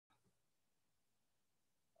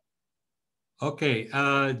Okay,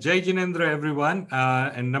 Jai Jinendra, everyone,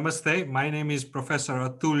 and namaste. My name is Professor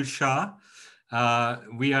Atul Shah.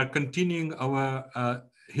 We are continuing our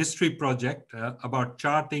history project about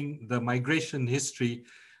charting the migration history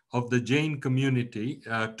of the Jain community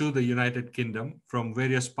to the United Kingdom from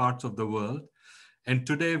various parts of the world. And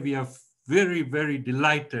today we are very, very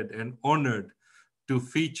delighted and honored to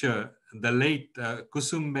feature the late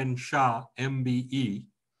Kusum Shah, MBE,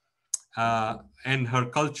 and her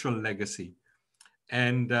cultural legacy.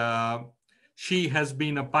 And she has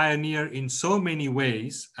been a pioneer in so many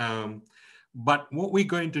ways. But what we're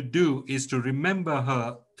going to do is to remember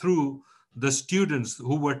her through the students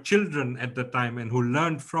who were children at the time and who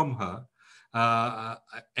learned from her,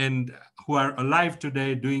 and who are alive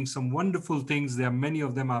today doing some wonderful things. There are many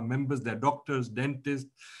of them are members, they're doctors, dentists,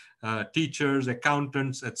 teachers,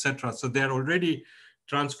 accountants, etc. So they're already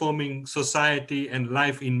transforming society and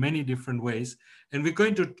life in many different ways. And we're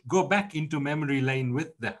going to go back into memory lane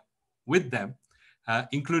with them,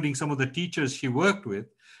 including some of the teachers she worked with,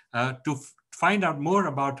 to find out more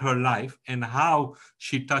about her life and how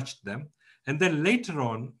she touched them. And then later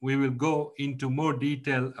on, we will go into more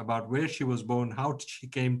detail about where she was born, how she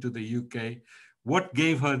came to the UK, what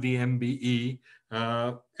gave her the MBE,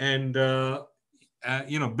 and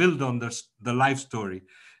build on the life story.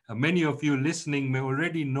 Many of you listening may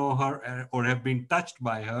already know her or have been touched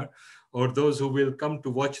by her, or those who will come to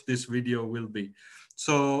watch this video will be.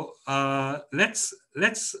 So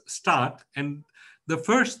let's start. And the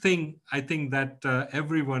first thing I think that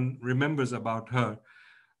everyone remembers about her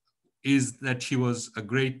is that she was a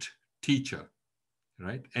great teacher,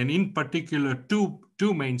 right? And in particular, two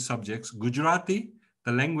main subjects: Gujarati,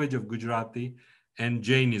 the language of Gujarati, and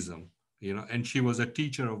Jainism. And she was a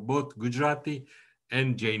teacher of both Gujarati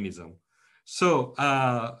and Jainism. So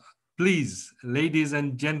please, ladies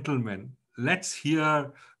and gentlemen, let's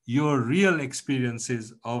hear your real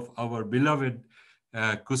experiences of our beloved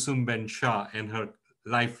Kusum Shah and her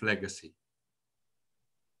life legacy.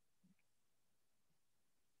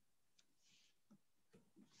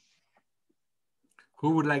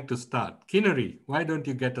 Who would like to start? Kinnari, why don't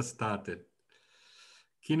you get us started?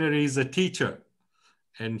 Kinnari is a teacher,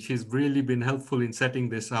 and she's really been helpful in setting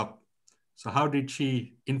this up. So how did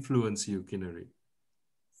she influence you, Kinnari?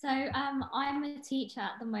 So I'm a teacher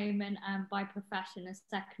at the moment by profession, a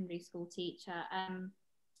secondary school teacher.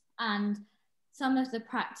 And some of the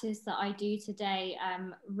practice that I do today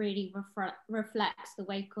really reflects the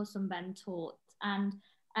way Kusum taught.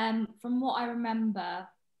 And from what I remember,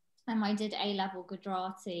 I did A-level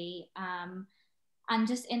Gujarati, and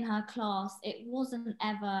just in her class, it wasn't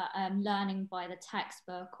ever learning by the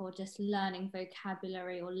textbook or just learning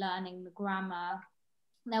vocabulary or learning the grammar.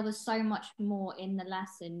 There was so much more in the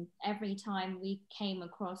lesson. Every time we came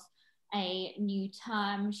across a new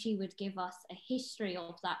term, she would give us a history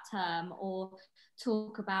of that term or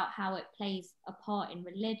talk about how it plays a part in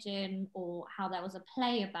religion or how there was a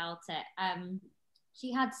play about it.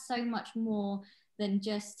 She had so much more than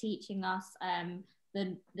just teaching us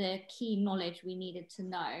the key knowledge we needed to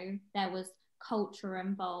know. There was culture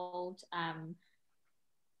involved.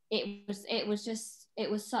 It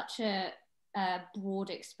was such a broad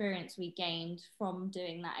experience we gained from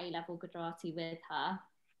doing that A-level Gujarati with her.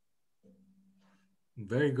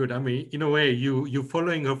 Very good. I mean, in a way, you're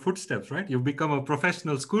following her footsteps, right? You've become a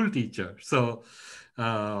professional school teacher. So,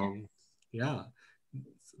 yeah.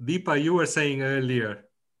 Deepa, you were saying earlier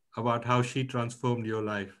about how she transformed your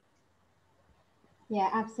life. Yeah,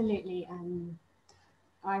 absolutely.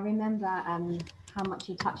 I remember how much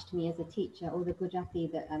she touched me as a teacher, all the Gujarati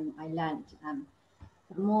that I learnt.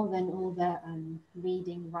 More than all the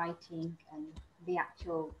reading, writing, and the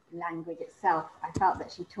actual language itself, I felt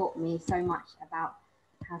that she taught me so much about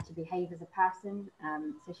how to behave as a person.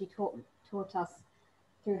 So she taught us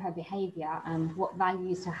through her behavior what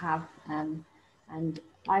values to have. And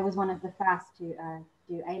I was one of the first to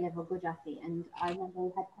do A-level Gujarati, and I remember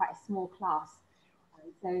we had quite a small class.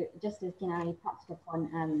 So just as you touched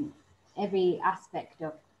upon every aspect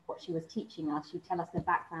of what she was teaching us, she'd tell us the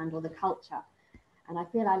background or the culture. And I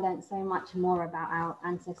feel I learned so much more about our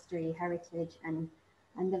ancestry, heritage, and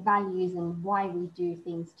the values and why we do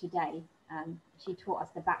things today. She taught us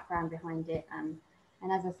the background behind it. And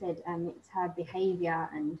as I said, it's her behavior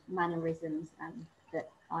and mannerisms that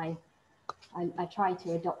I try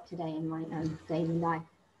to adopt today in my daily life.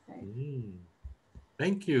 So.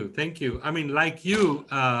 Thank you. Thank you. I mean, like you,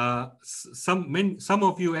 some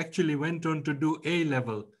of you actually went on to do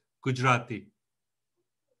A-level Gujarati.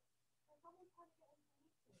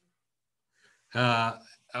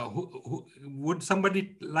 Would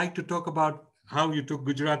somebody like to talk about how you took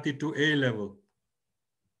Gujarati to A-level?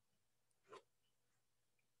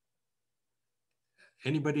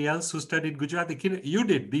 Anybody else who studied Gujarati? You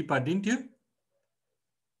did, Deepa, didn't you?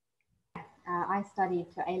 I studied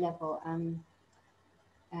to A level.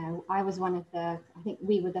 I was one of the, I think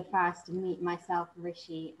we were the first to meet, myself,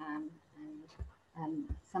 Rishi, and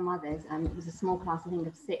some others. It was a small class, I think,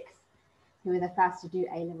 of 6 who were the first to do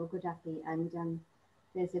A-level Gujarati. And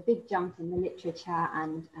there's a big jump in the literature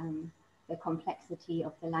and the complexity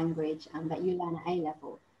of the language that you learn at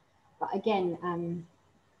A-level. But again,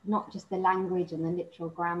 not just the language and the literal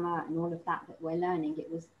grammar and all of that we're learning, it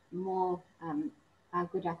was more our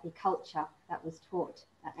Gujarati culture that was taught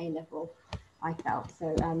at A-level, I felt.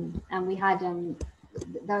 So, and we had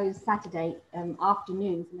those Saturday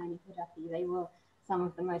afternoons learning Gujarati. They were some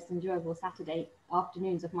of the most enjoyable Saturday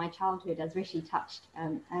afternoons of my childhood, as Rishi touched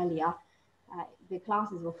earlier. The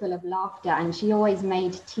classes were full of laughter, and she always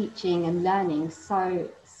made teaching and learning so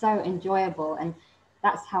enjoyable. And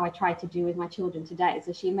that's how I try to do with my children today.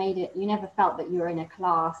 So she made it, you never felt that you were in a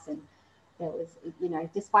class and there was, you know,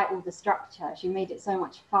 despite all the structure, she made it so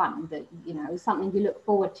much fun that, you know, it was something you look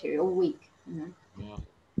forward to all week, you know. Yeah.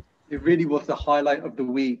 It really was the highlight of the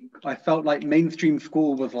week. I felt like mainstream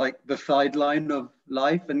school was like the sideline of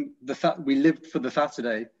life, and we lived for the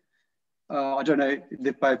Saturday. I don't know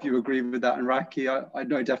if you agree with that, and Raki, I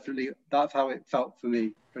know definitely that's how it felt for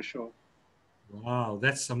me, for sure. Wow,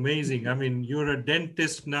 that's amazing. I mean, you're a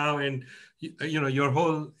dentist now, and you know your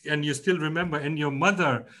whole, and you still remember, and your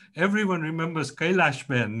mother, everyone remembers Kailash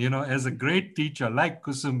Ben, you know, as a great teacher like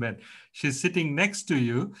Kusum Ben. She's sitting next to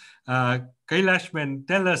you. Kailash Ben,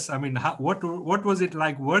 tell us, I mean, what was it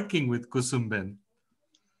like working with Kusum Ben?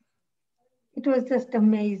 It was just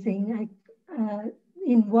amazing.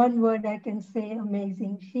 In one word, I can say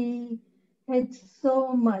amazing. She had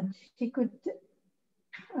so much.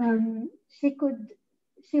 Um, she could,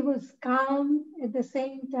 she was calm at the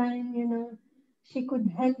same time, you know, she could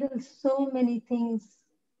handle so many things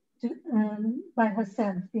by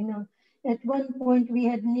herself, you know. At one point, we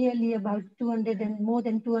had nearly about 200 and more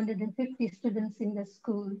than 250 students in the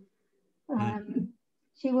school.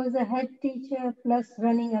 She was a head teacher plus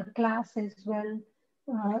running a class as well,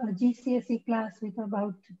 a GCSE class with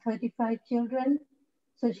about 35 children.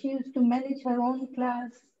 So she used to manage her own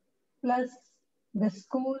class plus the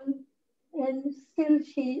school, and still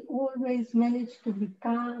she always managed to be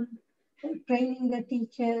calm, training the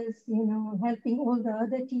teachers, you know, helping all the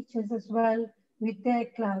other teachers as well with their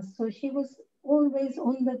class. So she was always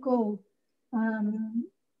on the go.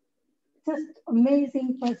 Just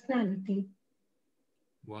amazing personality.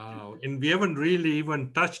 Wow. And we haven't really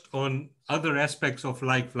even touched on other aspects of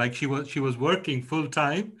life. Like she was working full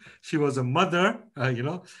time. She was a mother, you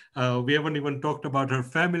know, we haven't even talked about her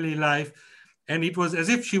family life. And it was as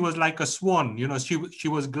if she was like a swan, you know, she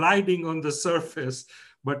was gliding on the surface,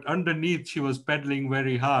 but underneath she was pedaling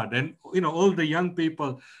very hard. And, you know, all the young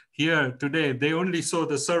people here today, they only saw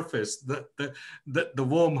the surface, the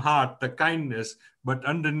warm heart, the kindness, but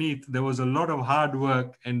underneath there was a lot of hard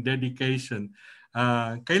work and dedication.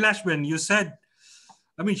 Kailash Ben, you said,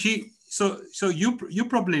 I mean, so you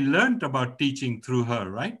probably learned about teaching through her,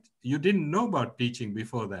 right? You didn't know about teaching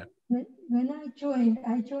before that. When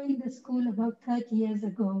I joined the school about 30 years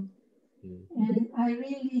ago, and I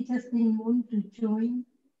really just didn't want to join.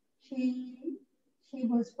 She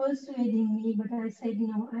was persuading me, but I said,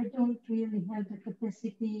 no, I don't really have the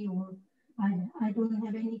capacity, or I don't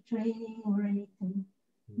have any training or anything.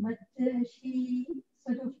 But she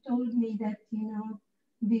sort of told me that, you know,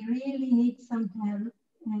 we really need some help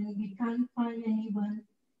and we can't find anyone.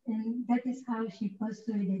 And that is how she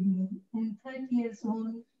persuaded me. And 30 years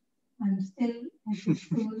on, I'm still at the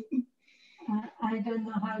school. I don't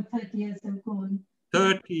know how 30 years have gone.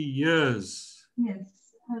 30 years.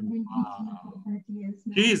 Yes, I've been teaching for 30 years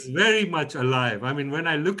now. She is very much alive. I mean, when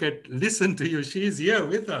I listen to you, she's here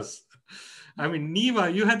with us. I mean,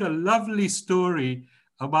 Niva, you had a lovely story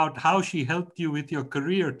about how she helped you with your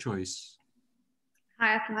career choice.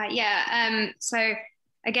 Hi, Atul. Yeah. So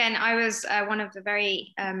again, I was one of the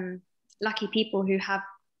very lucky people who have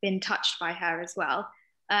been touched by her as well.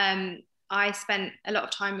 I spent a lot of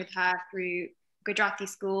time with her through Gujarati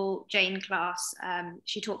school, Jain class.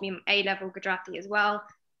 She taught me A-level Gujarati as well,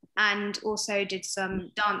 and also did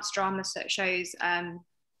some dance drama shows,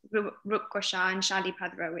 Ruk Shah and Shali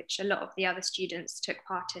Padra, which a lot of the other students took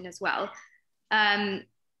part in as well. And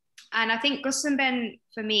I think Kusum Ben,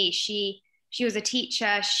 for me, she was a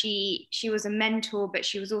teacher, she was a mentor, but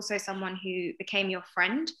she was also someone who became your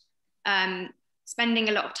friend. Spending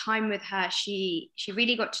a lot of time with her, she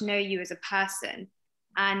really got to know you as a person.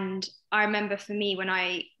 And I remember for me,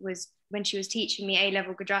 when she was teaching me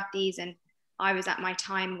A-level Gujaratis, and I was at my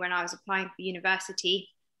time when I was applying for university,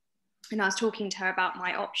 and I was talking to her about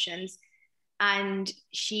my options, and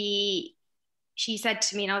she said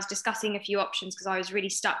to me, and I was discussing a few options because I was really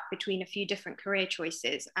stuck between a few different career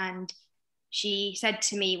choices. And she said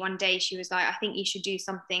to me one day, she was like, I think you should do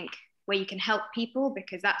something where you can help people,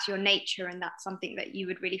 because that's your nature and that's something that you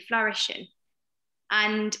would really flourish in.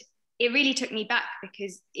 And it really took me back,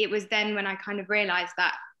 because it was then when I kind of realized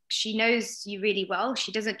that she knows you really well.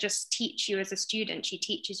 She doesn't just teach you as a student, she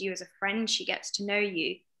teaches you as a friend. She gets to know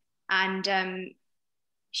you, and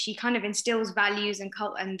she kind of instills values and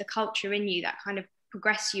the culture in you that kind of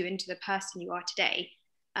progress you into the person you are today.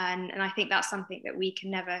 And I think that's something that we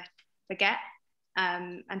can never forget,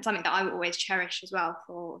 and something that I will always cherish as well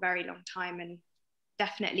for a very long time, and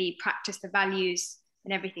definitely practice the values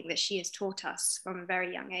and everything that she has taught us from a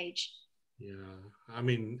very young age. Yeah, I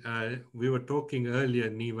mean, we were talking earlier,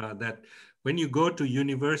 Niva, that when you go to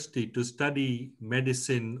university to study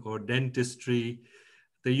medicine or dentistry,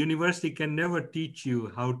 the university can never teach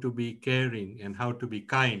you how to be caring and how to be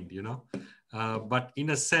kind, you know. But in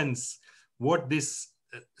a sense, what this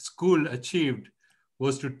school achieved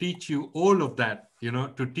was to teach you all of that, you know,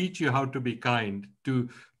 to teach you how to be kind, to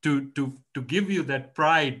give you that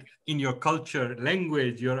pride in your culture,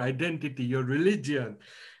 language, your identity, your religion,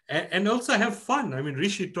 and also have fun. I mean,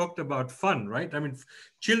 Rishi talked about fun, right? I mean,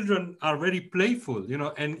 children are very playful, you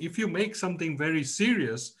know, and if you make something very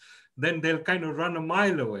serious, then they'll kind of run a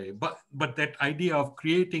mile away. But that idea of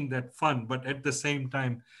creating that fun, but at the same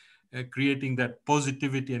time, creating that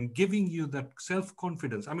positivity and giving you that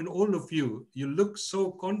self-confidence. I mean, all of you look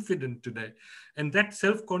so confident today. And that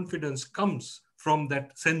self-confidence comes from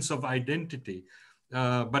that sense of identity.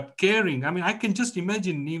 But caring, I mean, I can just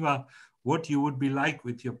imagine, Niva, what you would be like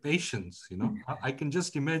with your patients. You know, I can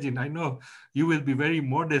just imagine. I know you will be very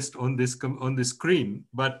modest on this screen,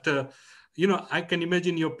 but you know, I can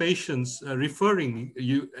imagine your patients referring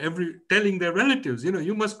you telling their relatives, you know,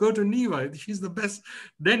 you must go to Niva. She's the best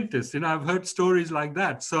dentist. You know, I've heard stories like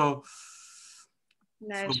that. So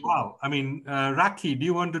wow. I mean, Raki, do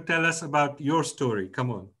you want to tell us about your story?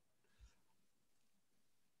 Come on.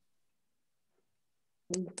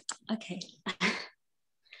 Okay.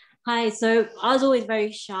 Hi, so I was always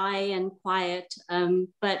very shy and quiet,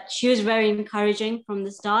 but she was very encouraging from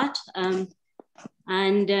the start.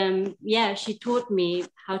 Yeah, she taught me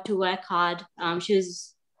how to work hard.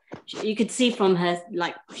 You could see from her,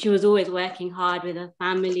 like, she was always working hard with her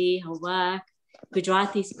family, her work,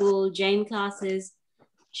 Gujarati school, Jain classes.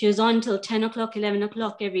 She was on till 10 o'clock, 11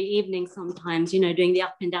 o'clock every evening sometimes, you know, doing the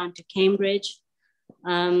up and down to Cambridge.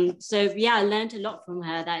 So yeah, I learned a lot from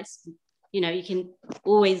her. That's, you know, you can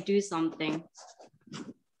always do something.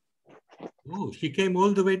 Oh, she came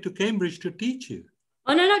all the way to Cambridge to teach you.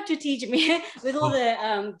 Oh no, not to teach me. With all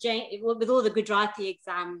the Gujarati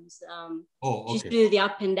exams. Okay. She flew the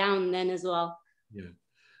up and down then as well. Yeah,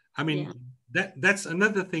 I mean, that's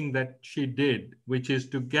another thing that she did, which is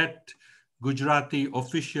to get Gujarati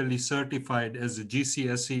officially certified as a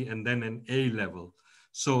GCSE and then an A level.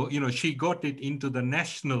 So, you know, she got it into the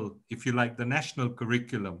national, if you like, the national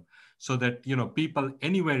curriculum, so that, you know, people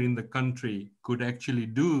anywhere in the country could actually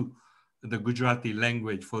do the Gujarati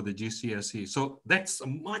language for the GCSE. So that's a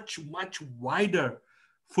much, much wider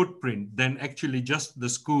footprint than actually just the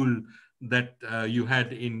school that you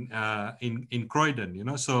had in Croydon, you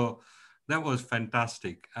know. So that was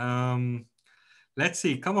fantastic. Let's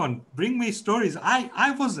see, come on, bring me stories.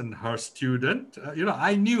 I wasn't her student. You know,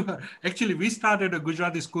 I knew her. Actually, we started a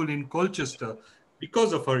Gujarati school in Colchester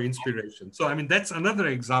because of her inspiration. So, I mean, that's another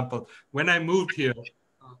example. When I moved here,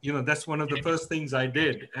 you know, that's one of the first things I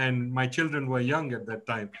did. And my children were young at that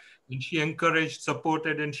time. And she encouraged,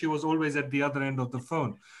 supported, and she was always at the other end of the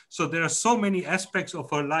phone. So there are so many aspects of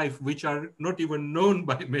her life which are not even known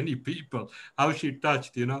by many people, how she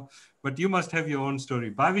touched, you know. But you must have your own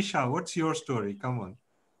story. Bhavisha, what's your story? Come on.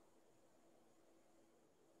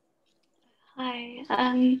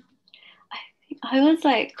 Hi. I was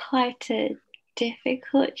like quite a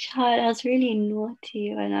difficult child. I was really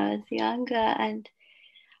naughty when I was younger, and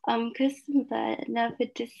Kusum never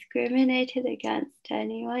discriminated against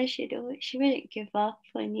anyone. She wouldn't give up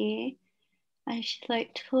on you, and she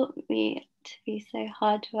like taught me to be so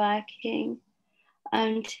hardworking,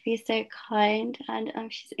 to be so kind,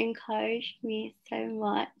 and she's encouraged me so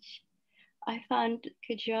much. I found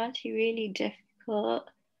Gujarati really difficult.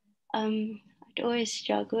 I'd always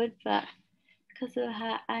struggled, but because of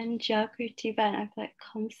her and geography, but I've like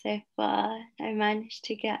come so far. I managed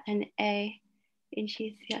to get an A in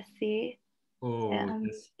GCSE. Oh,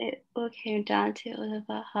 yes. It all came down to all of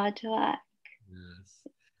our hard work.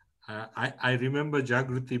 Yes. I remember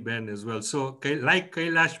Jagruti Ben as well. So like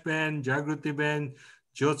Kailash Ben, Jagruti Ben,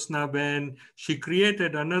 Jyotsna Ben. She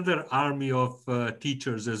created another army of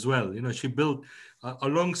teachers as well. She built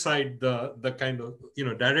alongside the kind of,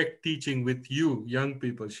 direct teaching with you, young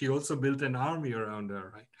people. She also built an army around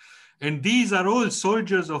her, right? And these are all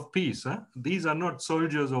soldiers of peace. Huh? These are not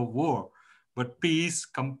soldiers of war, but peace,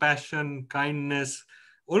 compassion, kindness,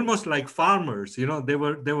 almost like farmers. They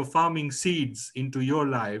were farming seeds into your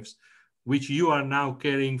lives, which you are now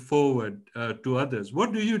carrying forward to others.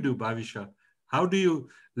 What do you do, Bhavisha? How do you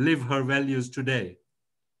live her values today?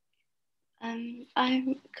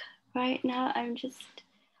 I'm right now.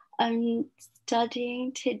 I'm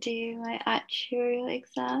studying to do my actuarial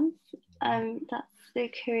exams. That's the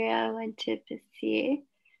career I want to pursue.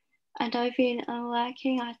 And I've been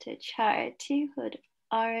working at a charity called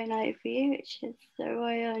RNIB, which is the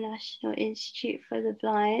Royal National Institute for the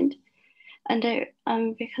Blind. And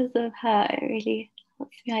because of her, it really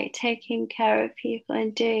helps me like taking care of people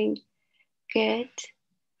and doing good.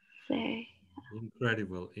 So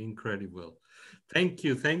incredible, incredible. Thank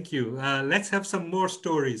you, thank you. Let's have some more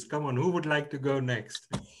stories. Come on, who would like to go next?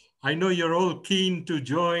 I know you're all keen to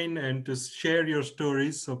join and to share your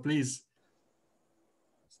stories, so please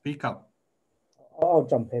speak up. I'll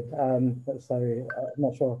jump in. I'm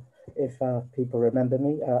not sure if people remember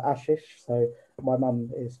me, Ashish. So my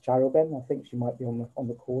mum is Charuben. I think she might be on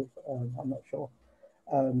the call. I'm not sure.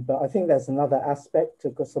 But I think there's another aspect to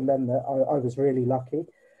Kusum that I was really lucky.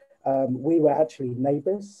 We were actually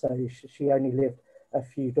neighbours, so she only lived a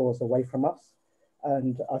few doors away from us.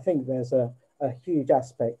 And I think there's a huge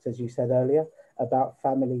aspect, as you said earlier, about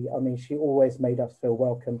family. I mean, she always made us feel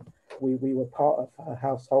welcome. We were part of her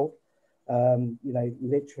household.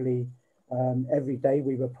 Literally every day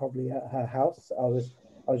we were probably at her house. I was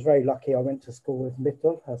very lucky. I went to school with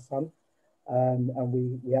Mitul, her son, and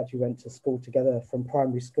we actually went to school together from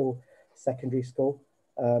primary school, secondary school,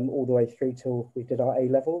 all the way through till we did our A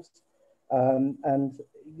levels. And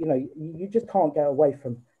you just can't get away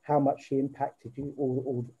from how much she impacted you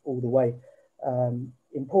all the way.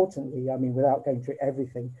 Importantly, I mean, without going through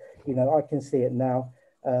everything, I can see it now.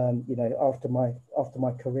 After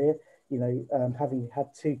my career, having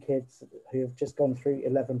had 2 kids who have just gone through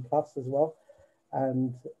 11 plus as well.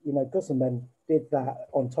 And, Kusum then did that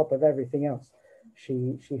on top of everything else.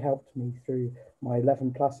 She helped me through my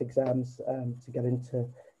 11 plus exams to get into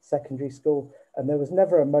secondary school. And there was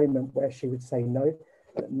never a moment where she would say no,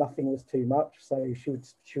 that nothing was too much. So she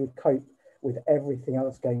would cope with everything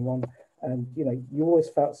else going on. And, you always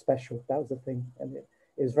felt special. That was the thing. And it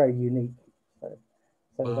was very unique.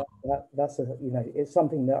 So wow. that's it's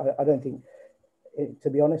something that I don't think, to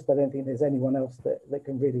be honest, I don't think there's anyone else that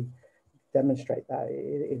can really demonstrate that.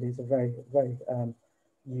 It is a very, very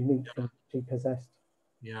unique thing she possessed.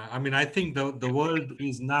 Yeah, I mean, I think the world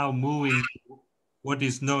is now moving to what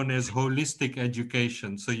is known as holistic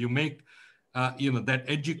education. So you make, that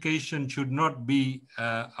education should not be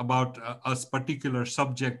about a particular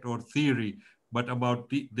subject or theory, but about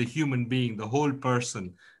the human being, the whole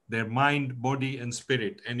person, their mind, body, and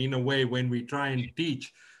spirit. And in a way, when we try and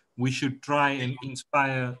teach, we should try and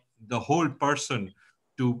inspire the whole person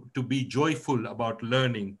to be joyful about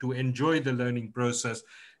learning, to enjoy the learning process,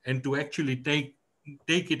 and to actually take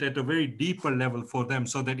it at a very deeper level for them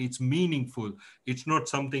so that it's meaningful. It's not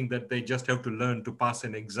something that they just have to learn to pass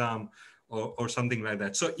an exam or something like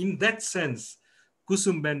that. So in that sense,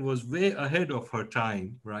 Kusumben was way ahead of her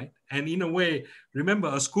time, right? And in a way,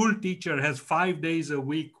 remember, a school teacher has 5 days a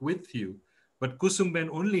week with you, but Kusumben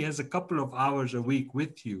only has a couple of hours a week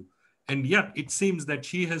with you. And yet it seems that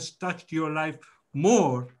she has touched your life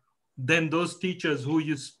more than those teachers who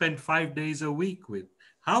you spent 5 days a week with.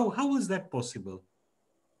 How is that possible?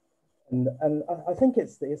 And I think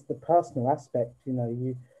it's the personal aspect.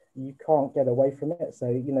 You can't get away from it. So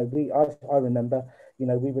I remember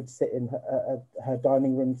we would sit in her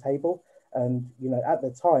dining room table, and at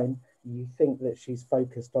the time you think that she's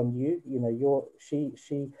focused on you.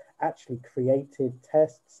 She actually created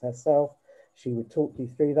tests herself. She would talk you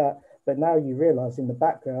through that. But now you realize in the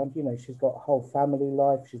background, she's got a whole family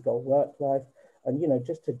life, she's got a work life, and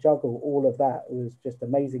just to juggle all of that was just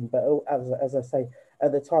amazing. But as I say,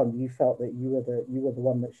 at the time you felt that you were the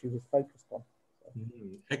one that she was focused on.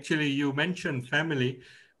 Actually, you mentioned family.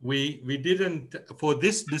 We didn't, for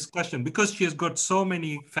this discussion, because she has got so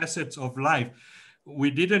many facets of life, we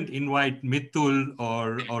didn't invite Mitul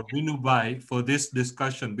or Vinubai for this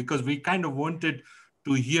discussion, because we kind of wanted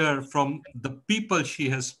to hear from the people she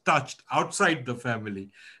has touched outside the family.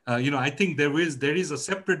 I think there is a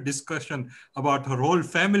separate discussion about her whole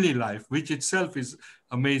family life, which itself is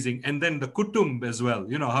amazing. And then the Kutum as well,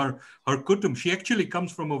 her Kutum, she actually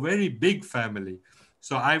comes from a very big family.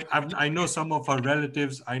 So I know some of her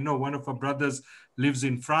relatives. I know one of her brothers lives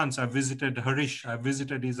in France. I visited Harish. I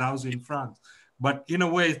visited his house in France. But in a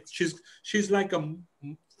way, she's like a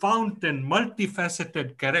fountain,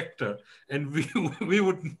 multifaceted character, and we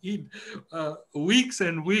would need weeks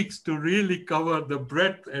and weeks to really cover the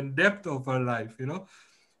breadth and depth of her life, you know.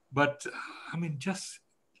 But I mean, just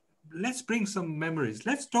let's bring some memories.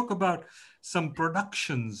 Let's talk about some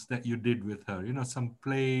productions that you did with her, you know, some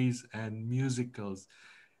plays and musicals.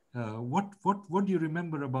 What do you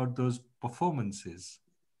remember about those performances?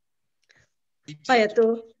 Hi,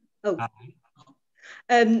 Atul. Oh.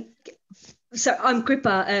 Hi. So I'm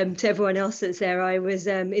Kripa, to everyone else that's there. I was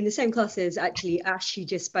in the same class as actually Ash, who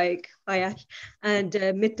just spoke. Hi, Ash, and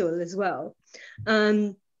Mithul as well.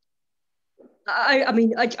 I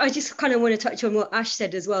mean, I just kind of want to touch on what Ash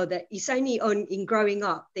said as well, that it's only in growing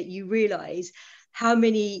up that you realize how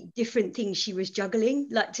many different things she was juggling.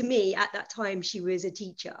 Like, to me, at that time, she was a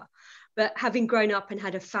teacher. But having grown up and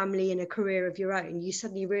had a family and a career of your own, you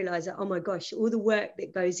suddenly realize that, oh my gosh, all the work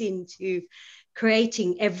that goes into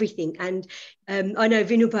creating everything. And I know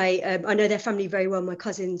Vinod, I know their family very well. My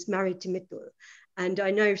cousin's married to Mithul. And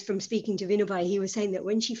I know from speaking to Vinod, he was saying that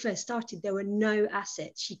when she first started, there were no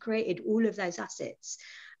assets. She created all of those assets.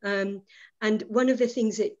 And one of the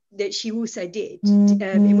things that she also did,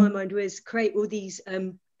 in my mind, was create all these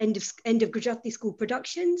end of Gujarati school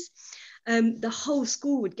productions. The whole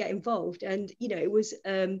school would get involved, and you know, it was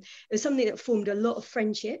something that formed a lot of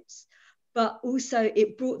friendships, but also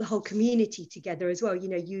it brought the whole community together as well. You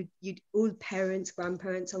know, you'd all parents,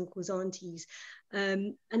 grandparents, uncles, aunties,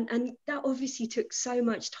 and that obviously took so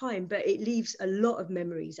much time, but it leaves a lot of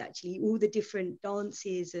memories, actually, all the different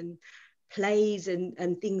dances and plays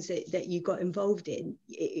and things that you got involved in.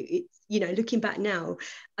 You know, looking back now,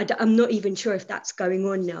 I'm not even sure if that's going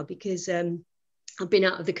on now, because I've been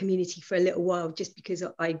out of the community for a little while, just because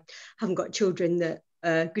I haven't got children that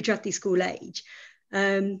Gujarati school age.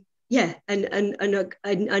 Yeah, and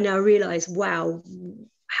I now realise, wow,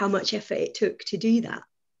 how much effort it took to do that.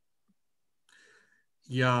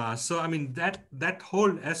 Yeah, so I mean, that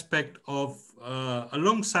whole aspect of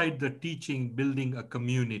alongside the teaching, building a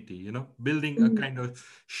community, you know, building a kind of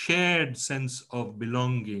shared sense of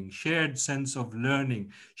belonging, shared sense of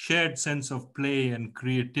learning, shared sense of play and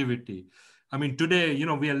creativity. I mean, today, you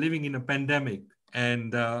know, we are living in a pandemic,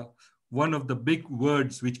 and one of the big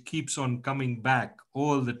words which keeps on coming back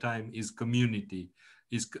all the time is community,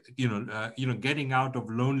 is, getting out of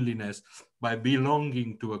loneliness by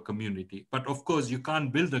belonging to a community. But of course, you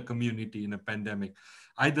can't build a community in a pandemic.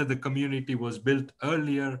 Either the community was built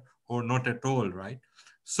earlier or not at all, right?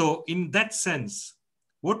 So in that sense,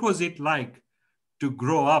 what was it like to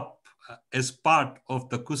grow up as part of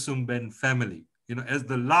the Kusumben family, you know, as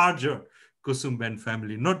the larger Kusumben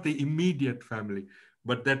family, not the immediate family,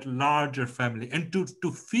 but that larger family, and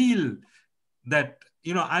to feel that,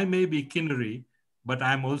 you know, I may be Kinnari, but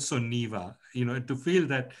I'm also Niva, you know, to feel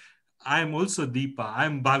that I'm also Deepa,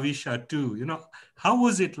 I'm Bhavisha too, you know. How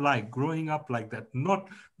was it like growing up like that, not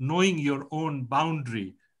knowing your own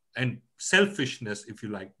boundary and selfishness, if you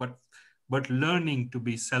like, but learning to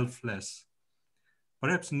be selfless?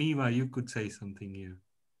 Perhaps Niva, you could say something here.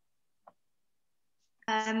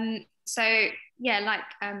 So yeah, like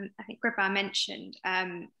I think Kripa mentioned,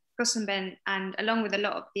 Kusumben, and along with a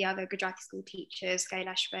lot of the other Gujarati school teachers,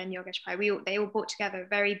 Kailashben, Yogesh Pai, they all brought together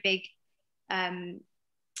very big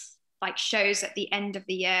like shows at the end of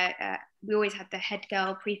the year. We always had the head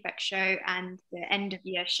girl prefect show and the end of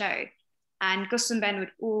year show. And Kusumben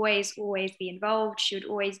would always be involved. She would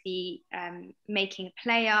always be making a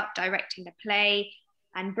play up, directing the play,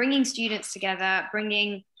 and bringing students together,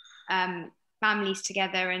 bringing families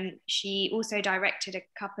together. And she also directed a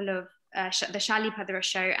couple of the Shalipadra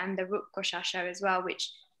show and the Rukkosha show as well,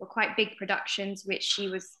 which were quite big productions, which she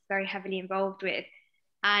was very heavily involved with.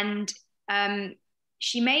 And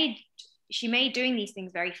she made doing these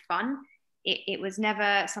things very fun. It was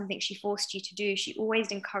never something she forced you to do. She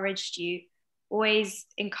always encouraged you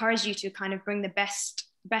to kind of bring the best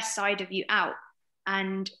side of you out,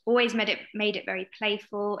 and always made it very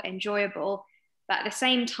playful, enjoyable, but at the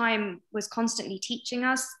same time was constantly teaching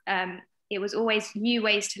us. It was always new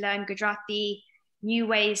ways to learn Gujarati, new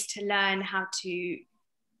ways to learn how to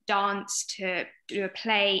dance, to do a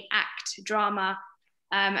play, act, drama.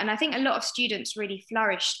 And I think a lot of students really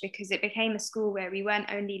flourished because it became a school where we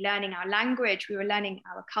weren't only learning our language, we were learning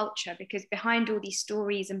our culture, because behind all these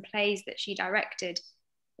stories and plays that she directed,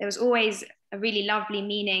 there was always a really lovely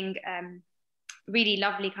meaning, really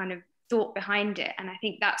lovely kind of thought behind it. And I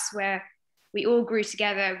think that's where we all grew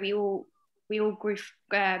together. We all grew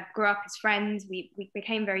up as friends. We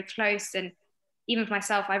became very close. And even for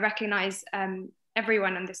myself, I recognize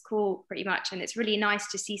everyone on this call pretty much. And it's really nice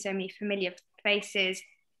to see so many familiar faces.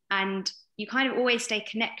 And you kind of always stay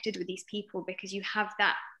connected with these people because you have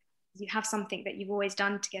something that you've always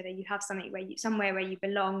done together. You have something somewhere where you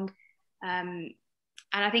belong. And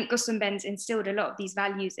I think Kusum Ben's instilled a lot of these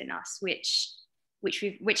values in us,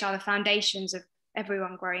 which are the foundations of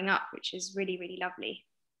everyone growing up, which is really, really lovely.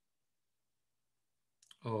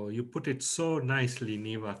 Oh, you put it so nicely,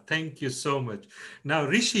 Niva. Thank you so much. Now,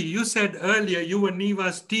 Rishi, you said earlier you were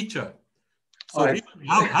Niva's teacher. So Rishi,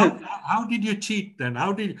 how did you cheat then?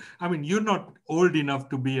 I mean, you're not old enough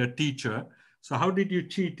to be a teacher. So how did you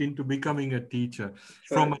cheat into becoming a teacher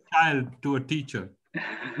from a child to a teacher?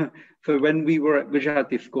 So when we were at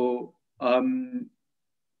Gujarati school, Kusum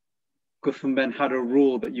Ben had a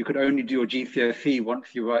rule that you could only do your GCSE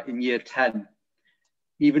once you were in year 10.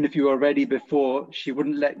 Even if you were ready before, she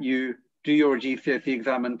wouldn't let you do your GCSE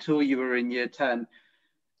exam until you were in year 10.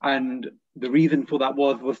 And the reason for that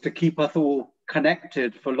was to keep us all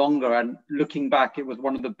connected for longer. And looking back, it was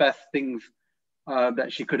one of the best things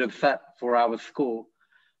that she could have set for our school.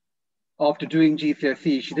 After doing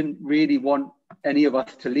GCSE, she didn't really want any of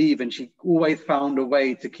us to leave, and she always found a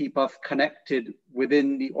way to keep us connected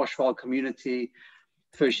within the Oshwal community.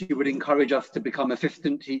 So she would encourage us to become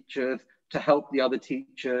assistant teachers, to help the other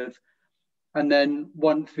teachers. And then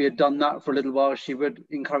once we had done that for a little while, she would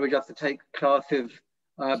encourage us to take classes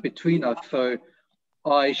between us. So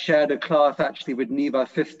I shared a class actually with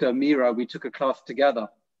Niva's sister, Mira. We took a class together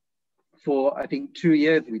for, I think, 2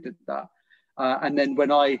 years we did that. And then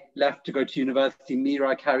when I left to go to university,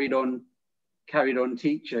 Mira carried on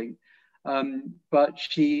teaching. But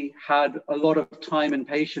she had a lot of time and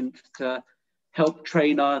patience to help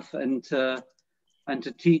train us and to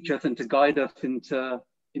teach us and to guide us into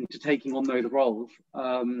taking on those roles,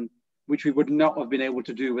 which we would not have been able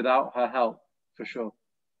to do without her help, for sure.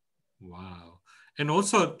 Wow. And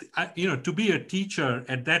also, to be a teacher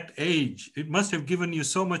at that age, it must have given you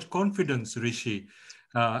so much confidence, Rishi,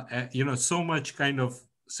 so much kind of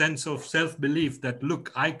sense of self-belief that,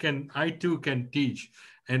 look, I too can teach.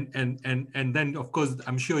 And then, of course,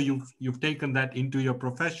 I'm sure you've taken that into your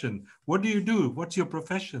profession. What do you do? What's your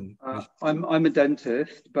profession? I'm a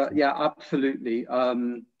dentist, but yeah, absolutely.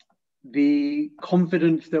 The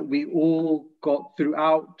confidence that we all got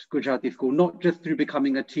throughout Gujarati school, not just through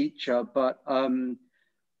becoming a teacher, but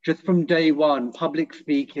just from day one, public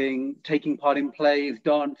speaking, taking part in plays,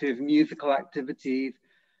 dances, musical activities,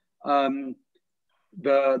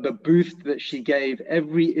 the boost that she gave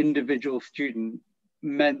every individual student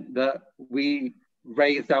meant that we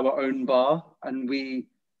raised our own bar and we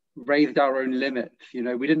raised our own limits.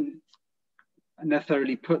 We didn't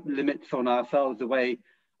necessarily put limits on ourselves the way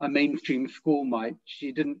a mainstream school might.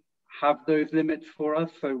 She didn't have those limits for us,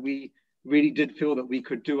 so we really did feel that we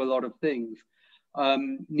could do a lot of things.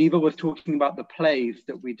 Niva was talking about the plays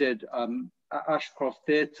that we did at Ashcroft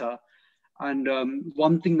Theatre, and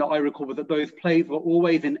one thing that I recall was that those plays were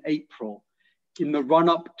always in April, in the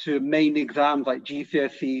run-up to main exams like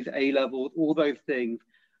GCSEs, A-levels, all those things.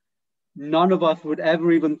 None of us would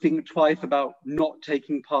ever even think twice about not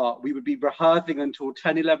taking part. We would be rehearsing until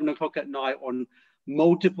 10, 11 o'clock at night on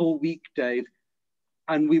multiple weekdays,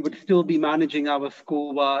 and we would still be managing our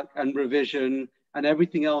schoolwork and revision and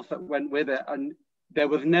everything else that went with it. And there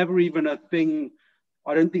was never even a thing,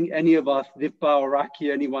 I don't think any of us, Dippa or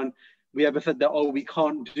Raki, anyone, we ever said that, oh, we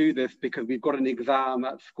can't do this because we've got an exam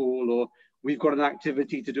at school or we've got an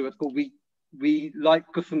activity to do at school. We like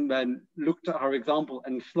Kusum Ben, looked at her example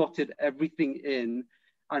and slotted everything in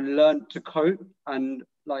and learned to cope and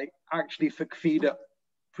like actually succeed at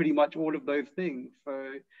pretty much all of those things.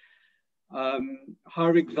 So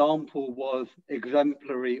her example was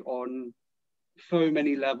exemplary on so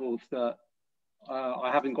many levels that I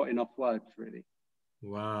haven't got enough words, really.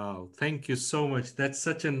 Wow, thank you so much. That's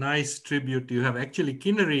such a nice tribute you have. Actually,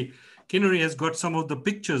 Kinnary has got some of the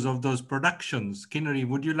pictures of those productions. Kinnary,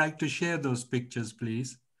 would you like to share those pictures,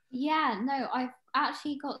 please? Yeah, no, I've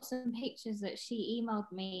actually got some pictures that she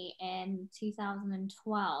emailed me in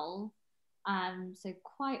 2012. So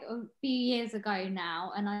quite a few years ago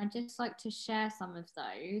now, and I'd just like to share some of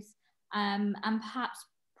those. And perhaps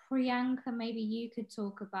Priyanka, maybe you could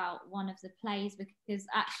talk about one of the plays, because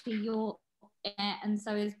actually you're in it, and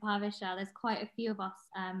so is Pavisha. There's quite a few of us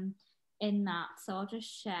in that, so I'll just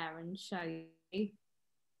share and show you.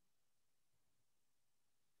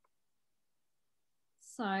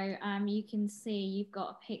 So you can see you've got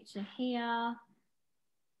a picture here.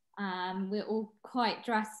 We're all quite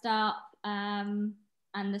dressed up, and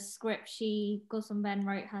the script Kusum Ben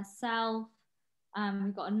wrote herself.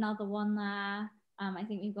 We've got another one there. I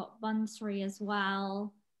think we've got Bansri as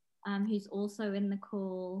well, who's also in the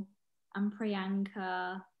call, and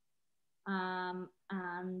Priyanka.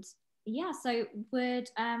 And yeah, so would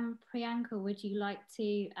Priyanka, would you like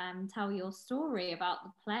to tell your story about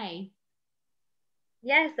the play?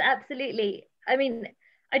 Yes, absolutely. I mean,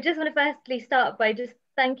 I just want to firstly start by just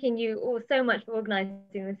thanking you all so much for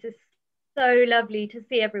organising this. It's so lovely to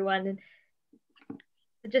see everyone, and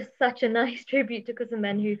just such a nice tribute to Kusum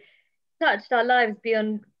men who touched our lives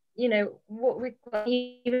beyond, you know, what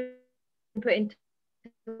we even put into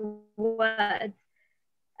words.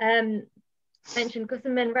 Mentioned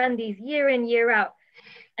Kusum men ran these year in, year out,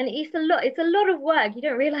 and it's a lot of work. You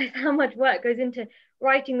don't realise how much work goes into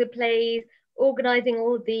writing the plays, organising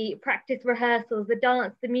all the practice rehearsals, the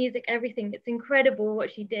dance, the music, everything. It's incredible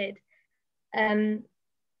what she did. And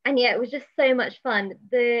yeah, it was just so much fun.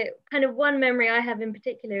 The kind of one memory I have in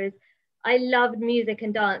particular is I loved music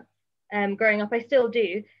and dance growing up. I still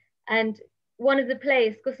do. And one of the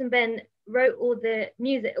plays, Kusum Ben wrote all the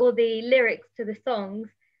music, all the lyrics to the songs.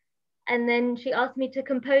 And then she asked me to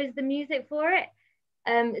compose the music for it.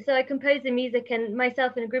 So I composed the music, and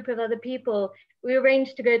myself and a group of other people, we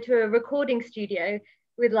arranged to go to a recording studio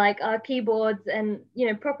with like our keyboards and, you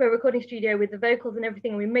know, proper recording studio with the vocals and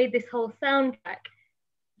everything. We made this whole soundtrack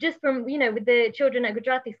just from, you know, with the children at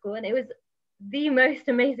Gujarati school, and it was the most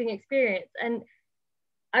amazing experience. And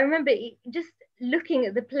I remember just looking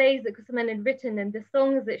at the plays that Kusum had written and the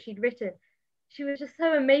songs that she'd written. She was just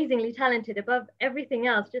so amazingly talented. Above everything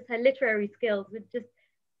else, just her literary skills were just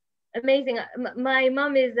amazing. My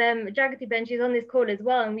mum is Jagati Ben. She's on this call as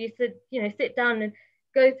well, and we used to, you know, sit down and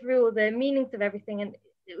go through all the meanings of everything, and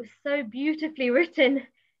it was so beautifully written.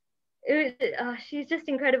 It was, she's just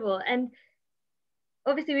incredible. And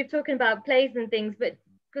obviously we've talked about plays and things, but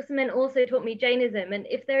Kusum also taught me Jainism, and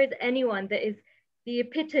if there is anyone that is the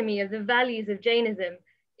epitome of the values of Jainism,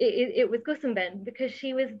 it was Kusum Ben, because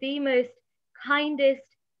she was the most kindest,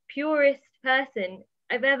 purest person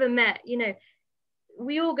I've ever met. You know,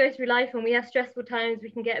 we all go through life and we have stressful times.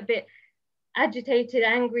 We can get a bit agitated,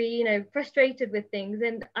 angry, you know, frustrated with things.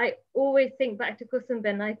 And I always think back to Kusum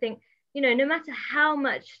Ben. I think, you know, no matter how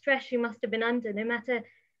much stress she must have been under, no matter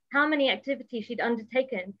how many activities she'd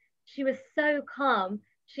undertaken, she was so calm.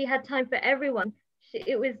 She had time for everyone.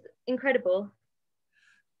 It was incredible.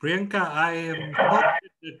 Priyanka, I am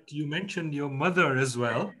fortunate that you mentioned your mother as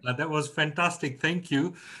well. That was fantastic. Thank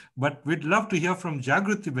you. But we'd love to hear from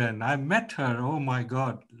Jagruti Ben. I met her. Oh my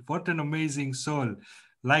God, what an amazing soul.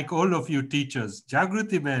 Like all of you teachers.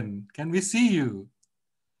 Jagruti Ben, can we see you?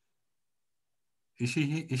 Is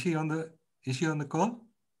she on the call?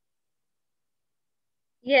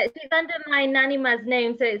 Yeah, she's under my Nanima's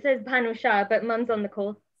name, so it says Bhanu Shah, but Mum's on the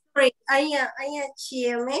call. Sorry, અહીંયા છીએ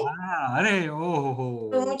અમે. અરે ઓહો.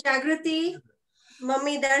 તો હું જાગૃતિ,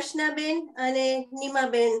 mummy દર્શનાબેન અને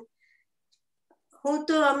નીમાબેન. હું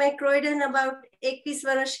તો અમે ક્રોયડન અબાઉટ 21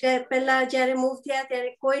 વર્ષ પહેલા જ્યારે મૂવ થયા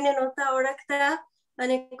ત્યારે કોઈને નહોતા ઓળખતા,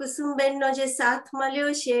 અને કુસુમબેનનો જે સાથ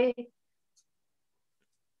મળ્યો છે.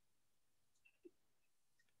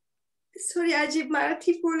 સોરી, આજે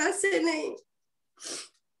મારાથી બોલાશે નહીં.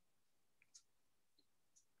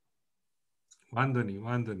 વાંધો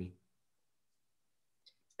નહીં.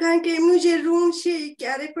 કારણ કે એમનું જે ઋણ છે એ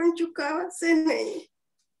ક્યારે પણ ચૂકવાશે નહીં.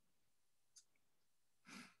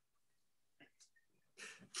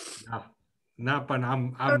 ના પણ આમ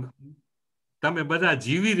તમે બધા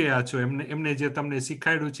જીવી રહ્યા છો. એમને જે તમને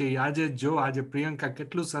શીખવાડ્યું છે એ આજે જો આજે પ્રિયંકા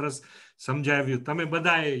કેટલું સરસ સમજાવ્યું. તમે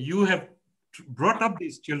બધાએ you have brought up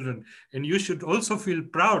these children and you should also feel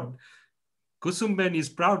proud. Kusumben is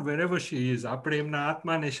proud wherever she is. આપણે એમના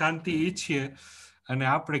આત્માને શાંતિ ઈચ્છીએ અને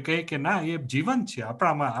આપણે કહીએ કે ના, એ જીવન છે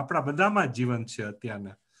આપણા બધામાં જીવન છે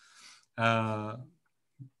અત્યારના.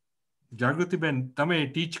 જાગૃતિબેન, તમે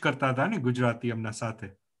ટીચ કરતા હતા ને ગુજરાતી એમના સાથે?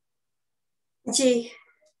 જી.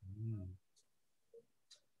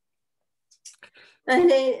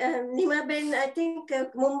 અને નીમાબેન, આઈ થિંક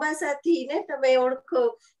મુંબાસાથી ને તમે ઓળખો,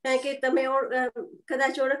 કારણ કે તમે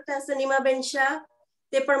કદાચ ઓળખતા હશો નીમાબેન શાહ.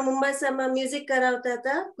 તે પણ મુંબાસામાં મ્યુઝિક કરાવતા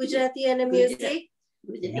હતા, ગુજરાતી અને મ્યુઝિક.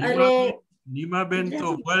 અને નીમાબેન તો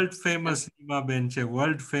વર્લ્ડ ફેમસ નીમાબેન છે,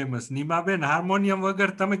 વર્લ્ડ ફેમસ. નીમાબેન, હાર્મોનિયમ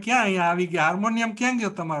વગર તમે ક્યાં અહીંયા આવી ગયા? હાર્મોનિયમ ક્યાં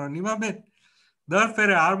ગયો તમારો નીમાબેન? દર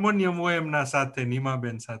ફેરે હાર્મોનિયમ હોય એમના સાથે,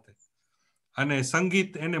 નીમાબેન સાથે. અને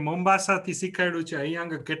સંગીત એને મોમ્બાસાથી શીખવાડ્યું છે. અહીંયા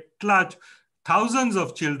આગળ કેટલા thousands of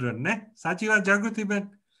children, ને? સાચી વાત જાગૃતિબેન?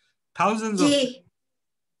 thousands of.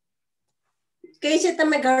 કહે છે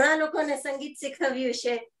તમે ઘણા લોકોને સંગીત શીખવ્યું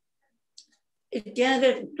છે.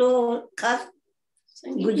 ત્યાં તો ખાસ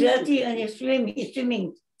ગુજરાતી અને સ્વિમિંગ,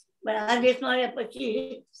 પણ આ દેશમાં આવ્યા પછી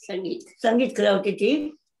સંગીત કરાવતી હતી.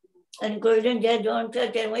 અને ક્રોઈડન જ્યારે જોન છે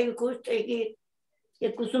ત્યારે હું ખુશ થઈ ગઈ કે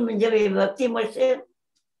કુસુમ જેવી ભક્તિ મળશે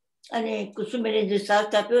અને કુસુમે જે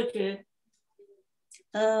સાથ આપ્યો છે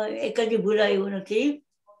એ કદી ભૂલાયું નથી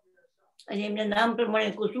અને એમના નામ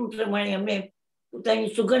પ્રમાણે કુસુમ પ્રમાણે એમણે પોતાની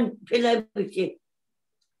સુગંધ ફેલાવી છે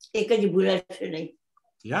એ કદી ભૂલાશે નહીં.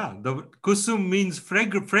 Yeah, the kusum means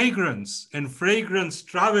fragrance, and fragrance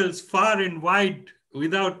travels far and wide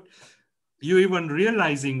without you even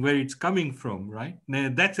realizing where it's coming from, right?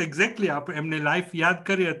 That's exactly emne life yaad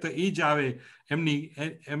kariye to e જ આવે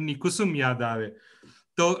emni kusum yaad આવે.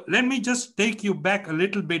 So let me just take you back a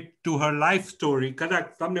little bit to her life story.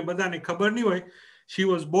 Kadak tamne badane khabar nahi hoy. She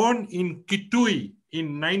was born in Kitui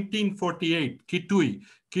in 1948.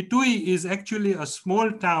 Kitui is actually a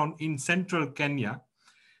small town in central Kenya,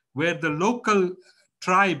 where the local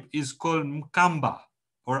tribe is called Mkamba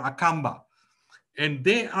or Akamba. And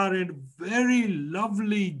they are a very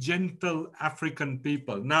lovely, gentle African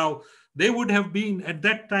people. Now, they would have been, at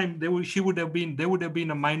that time, they would have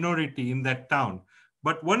been a minority in that town.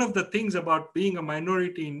 But one of the things about being a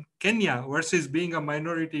minority in Kenya versus being a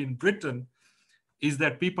minority in Britain is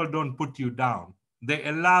that people don't put you down. They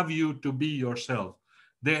allow you to be yourself.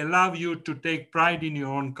 They allow you to take pride in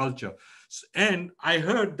your own culture. And I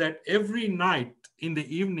heard that every night in the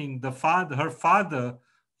evening, her father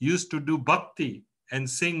used to do bhakti and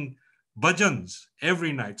sing bhajans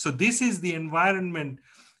every night. So this is the environment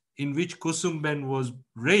in which Kusumben was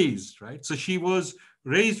raised, right? So she was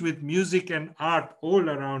raised with music and art all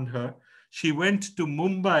around her. She went to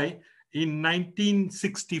Mumbai in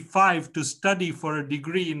 1965 to study for a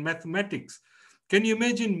degree in mathematics. Can you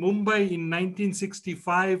imagine Mumbai in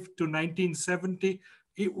 1965 to 1970?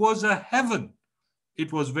 It was a heaven.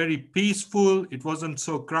 It was very peaceful. It wasn't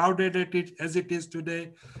so crowded as it is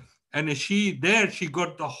today. And she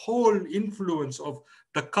got the whole influence of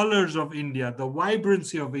the colors of India, the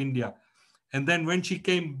vibrancy of India. And then when she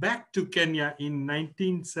came back to Kenya in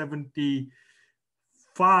 1970,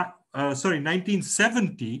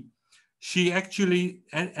 she actually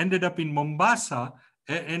ended up in Mombasa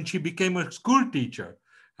and she became a school teacher.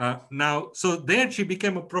 So there she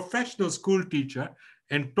became a professional school teacher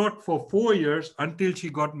and taught for 4 years until she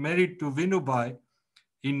got married to Vinod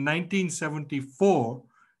in 1974.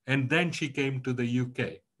 And then she came to the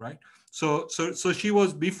UK, right? So she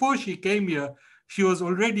was, before she came here, she was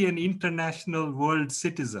already an international world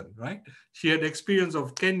citizen, right? She had experience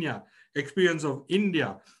of Kenya, experience of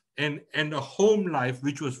India, and a home life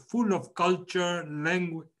which was full of culture,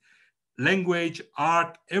 language,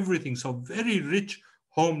 art, everything. So very rich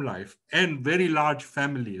home life and very large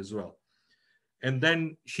family as well. And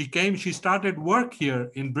then she started work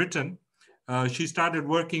here in Britain. She started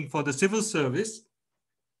working for the civil service.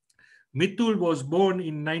 Mitul was born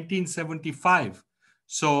in 1975.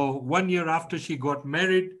 So 1 year after she got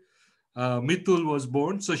married, Mitul was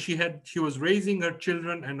born. So she was raising her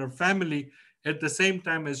children and her family at the same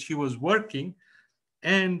time as she was working.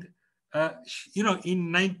 And,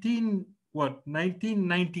 in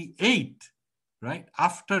 1998, right,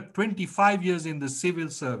 after 25 years in the civil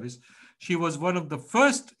service, she was one of the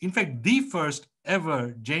first, in fact, the first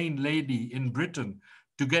ever Jain lady in Britain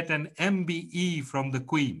to get an MBE from the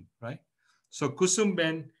Queen, right? So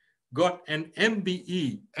Kusumben got an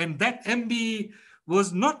MBE, and that MBE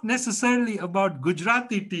was not necessarily about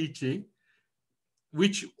Gujarati teaching,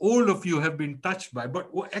 which all of you have been touched by, but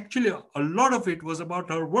actually a lot of it was about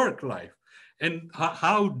her work life and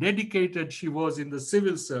how dedicated she was in the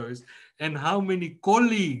civil service and how many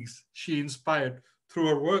colleagues she inspired through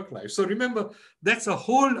her work life. So remember, that's a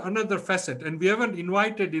whole another facet. And we haven't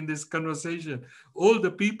invited in this conversation all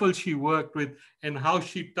the people she worked with and how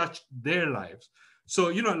she touched their lives. So,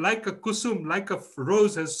 like a kusum, like a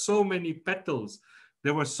rose has so many petals,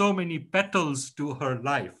 there were so many petals to her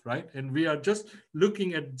life, right? And we are just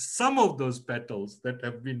looking at some of those petals that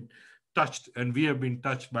have been touched, and we have been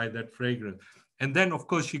touched by that fragrance. And then, of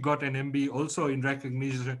course, she got an MBE also in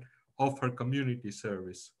recognition of her community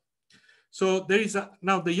service. So there is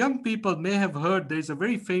now the young people may have heard there's a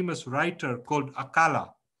very famous writer called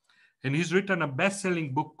Akala, and he's written a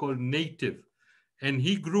best-selling book called Native. And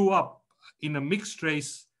he grew up in a mixed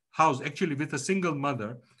race house, actually with a single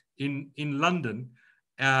mother in London,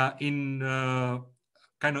 kind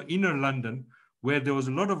of inner London, where there was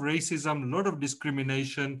a lot of racism, a lot of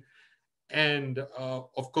discrimination. And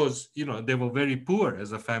of course, they were very poor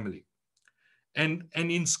as a family. And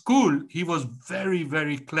in school, he was very,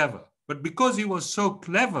 very clever. But because he was so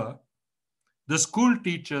clever, the school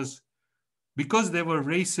teachers, because they were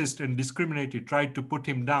racist and discriminated, tried to put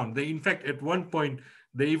him down. In fact, at one point,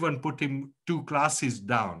 they even put him 2 classes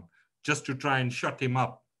down just to try and shut him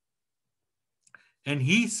up. And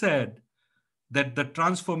he said that the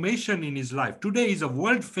transformation in his life, today he's a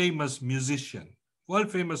world famous musician,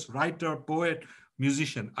 world famous writer, poet,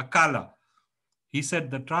 musician, Akala. He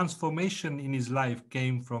said the transformation in his life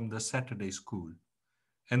came from the Saturday school.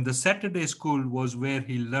 And the Saturday school was where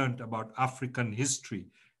he learned about African history,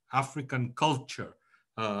 African culture,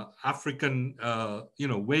 African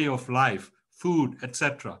way of life, food,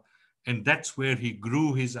 etc. And that's where he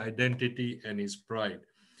grew his identity and his pride.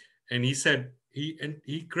 And he said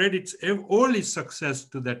he credits all his success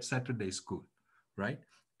to that Saturday school, right?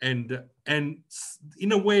 And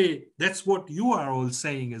in a way, that's what you are all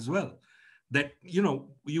saying as well. That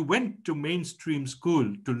you went to mainstream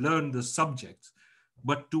school to learn the subjects,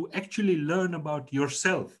 but to actually learn about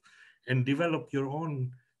yourself and develop your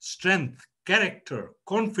own strength, character,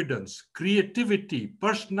 confidence, creativity,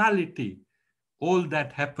 personality, all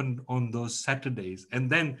that happened on those Saturdays. And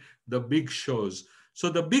then the big shows. So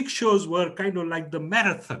the big shows were kind of like the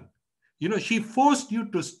marathon. She forced you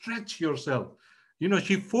to stretch yourself.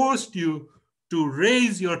 She forced you to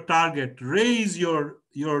raise your target, raise your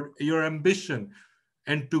ambition,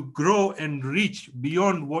 and to grow and reach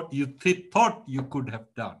beyond what you thought you could have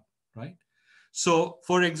done, right? So,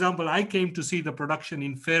 for example, I came to see the production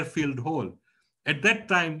in Fairfield Hall. At that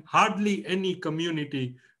time, hardly any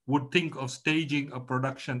community would think of staging a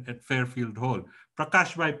production at Fairfield Hall.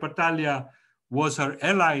 Prakash Bhai Patalia was her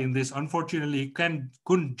ally in this. Unfortunately, he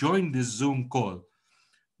couldn't join this Zoom call.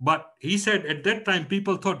 But he said at that time,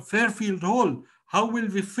 people thought, Fairfield Hall, how will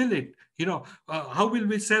we fill it? How will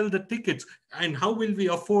we sell the tickets? And how will we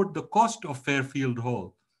afford the cost of Fairfield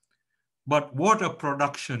Hall? But what a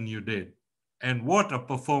production you did. And what a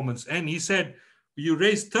performance. And he said, you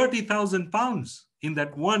raised 30,000 pounds in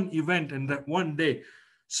that one event and that one day.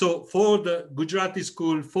 So for the Gujarati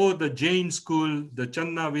school, for the Jain school, the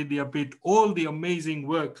Channa Vidyapit, all the amazing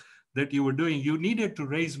work that you were doing, you needed to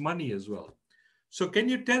raise money as well. So can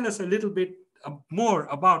you tell us a little bit more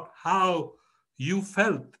about how you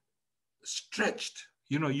felt stretched?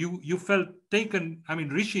 You felt taken. I mean,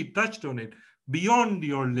 Rishi touched on it, beyond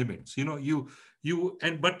your limits.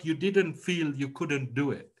 But you didn't feel you couldn't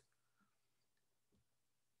do it.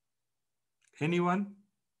 Anyone?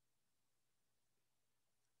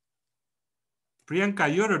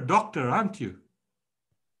 Priyanka, you're a doctor, aren't you?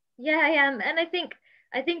 Yeah, I am. And I think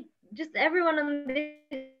just everyone on this,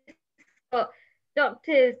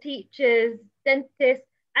 doctors, teachers, dentists,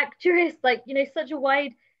 actuaries, such a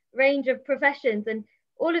wide range of professions. And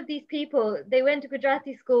all of these people, they went to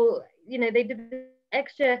Gujarati school, they did the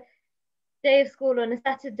extra day of school on a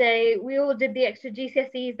Saturday. We all did the extra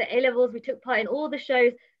GCSEs, the A-levels, we took part in all the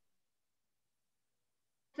shows.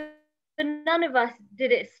 For none of us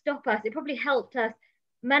did it stop us. It probably helped us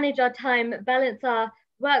manage our time, balance our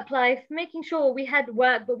work life, making sure we had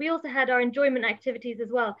work, but we also had our enjoyment activities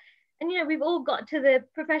as well. And we've all got to the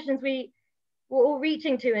professions we were all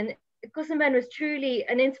reaching to, and Kusum was truly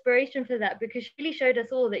an inspiration for that, because she really showed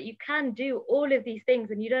us all that you can do all of these things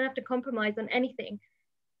and you don't have to compromise on anything,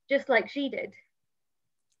 just like she did.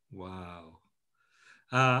 Wow.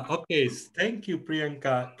 Okay, thank you,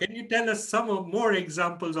 Priyanka. Can you tell us some more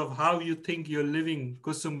examples of how you think you're living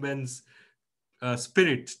Kusumben's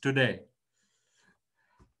spirit today?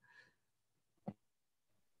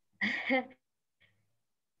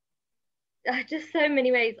 Just so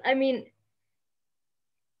many ways. I mean,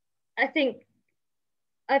 I think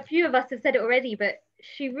a few of us have said it already, but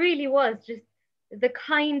she really was just the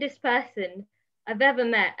kindest person I've ever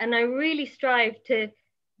met. And I really strive to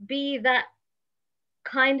be that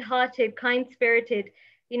kind-hearted, kind-spirited,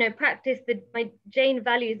 practice my Jain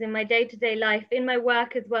values in my day-to-day life, in my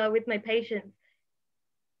work as well, with my patients.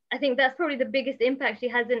 I think that's probably the biggest impact she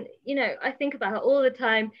has. And, I think about her all the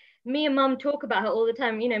time. Me and Mum talk about her all the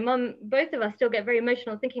time. Mum, both of us still get very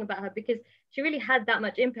emotional thinking about her, because she really had that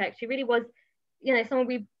much impact. She really was,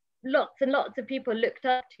 someone lots and lots of people looked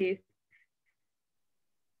up to.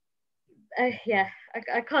 Yeah,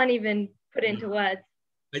 I can't even put it into words.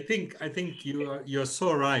 I think you're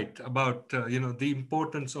so right about the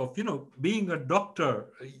importance of being a doctor.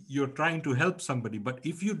 You're trying to help somebody, but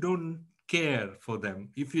if you don't care for them,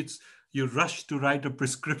 if you rush to write a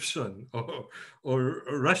prescription or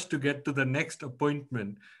rush to get to the next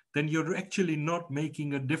appointment, then you're actually not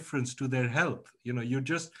making a difference to their health.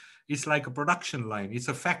 It's like a production line. It's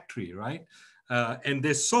a factory, right? And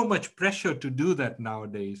there's so much pressure to do that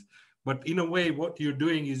nowadays. But in a way, what you're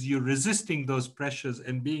doing is you're resisting those pressures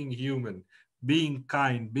and being human, being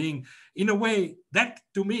kind, in a way, that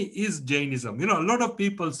to me is Jainism. A lot of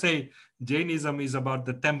people say Jainism is about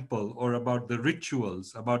the temple or about the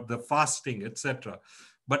rituals, about the fasting, etc.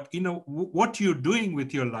 but what you're doing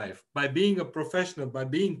with your life by being a professional, by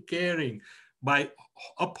being caring, by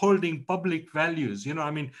upholding public values.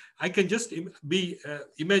 I mean, I can just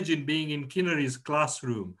imagine being in Kinnary's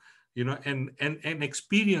classroom, and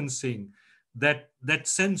experiencing that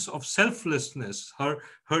sense of selflessness,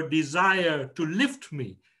 her desire to lift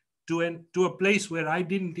me to a place where I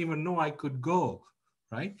didn't even know I could go,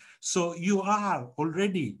 right? So you are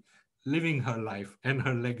already living her life and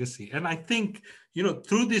her legacy. And I think,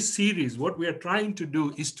 through this series, what we are trying to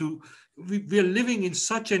do is we are living in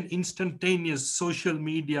such an instantaneous social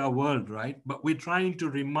media world, right? But we're trying to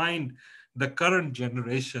remind the current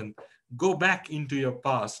generation, go back into your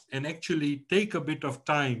past and actually take a bit of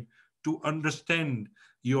time to understand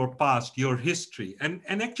your past, your history. And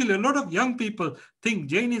actually a lot of young people think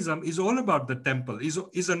Jainism is all about the temple,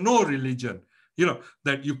 is a no religion,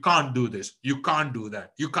 that you can't do this, you can't do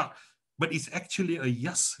that, you can't. But it's actually a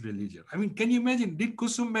yes religion. I mean, can you imagine, did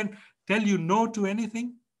Kusum tell you no to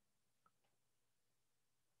anything?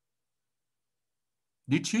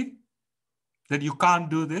 Did she? That you can't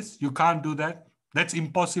do this, you can't do that, that's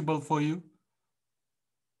impossible for you?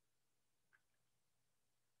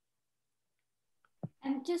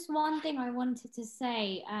 And just one thing I wanted to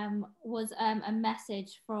say was a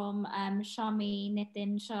message from Shami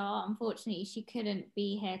Nitin Shah. Unfortunately, she couldn't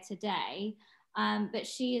be here today, but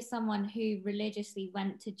she is someone who religiously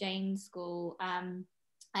went to Jain school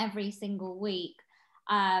every single week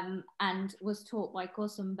and was taught by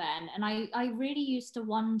Kusum Ben. And I really used to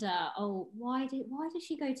wonder, why does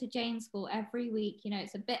she go to Jain school every week?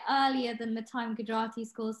 It's a bit earlier than the time Gujarati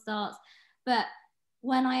school starts, but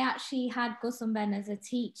when I actually had Kusum Ben as a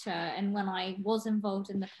teacher and when I was involved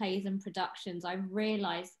in the plays and productions, I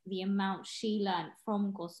realized the amount she learned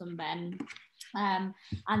from Kusum Ben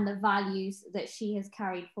and the values that she has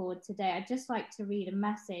carried forward today. I'd just like to read a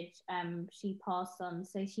message she passed on.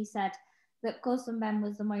 So she said that Kusum Ben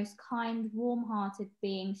was the most kind, warm-hearted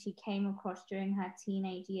being she came across during her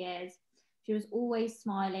teenage years. She was always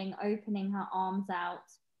smiling, opening her arms out.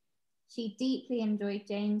 She deeply enjoyed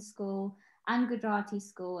Jain school and Gujarati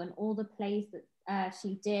school and all the plays that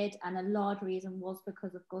she did, and a large reason was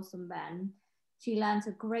because of Kusum Ben. She learned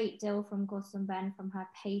a great deal from Kusum Ben, from her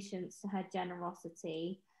patience to her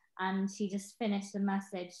generosity. And she just finished the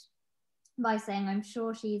message by saying, I'm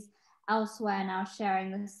sure she's elsewhere now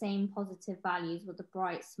sharing the same positive values with a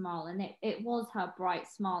bright smile. And it was her bright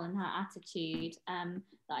smile and her attitude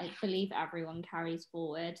that I believe everyone carries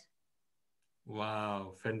forward.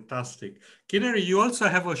 Wow, fantastic. Kinnary, you also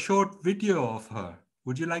have a short video of her.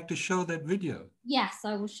 Would you like to show that video? Yes,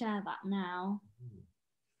 I will share that now.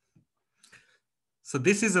 So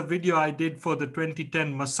this is a video I did for the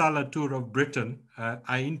 2010 Masala tour of Britain.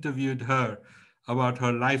 I interviewed her about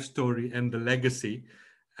her life story and the legacy.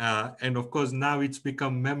 And of course, now it's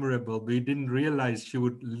become memorable. We didn't realize she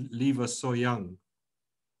would leave us so young.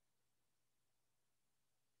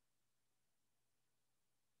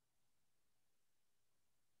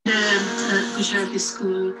 Gujarati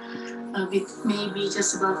school with maybe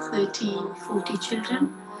just about 30, 40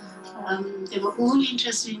 children. They were all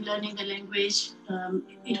interested in learning the language.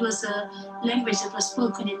 It was a language that was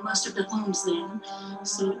spoken in most of the homes then.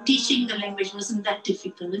 So teaching the language wasn't that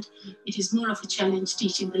difficult. It is more of a challenge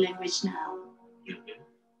teaching the language now.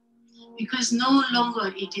 Because no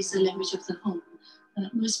longer it is the language of the home.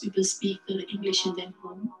 Most people speak English in their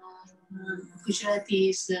home. Gujarati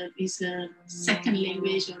is a second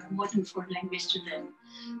language or a modern foreign language to them.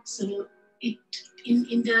 So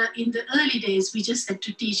in the early days, we just had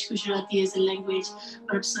to teach Gujarati as a language,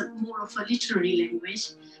 perhaps more of a literary language.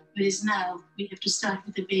 Whereas now we have to start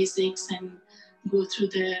with the basics and go through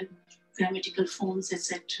the grammatical forms,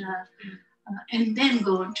 etc., and then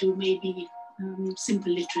go on to maybe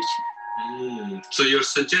simple literature. So your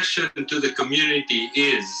suggestion to the community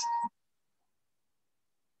is?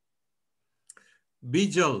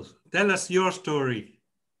 Bijal, tell us your story.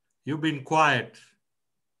 You've been quiet.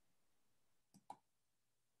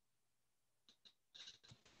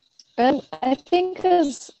 I think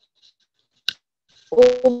as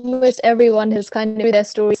almost everyone has kind of their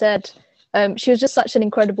story said, she was just such an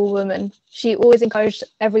incredible woman. She always encouraged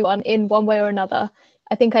everyone in one way or another.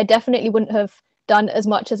 I think I definitely wouldn't have done as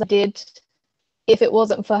much as I did if it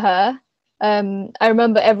wasn't for her. I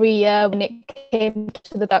remember every year when it came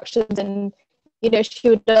to the productions and she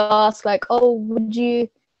would ask like, oh, would you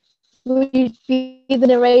be the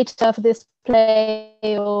narrator for this play,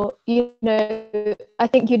 or I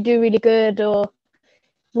think you'd do really good, or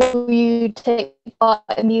will you take part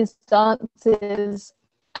in these dances?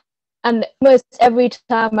 And most every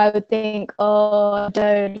time I would think, oh, I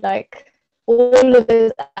don't, like, all of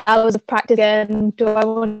those hours of practice again. Do I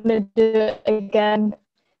want to do it again?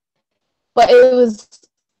 But it was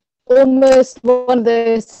almost one of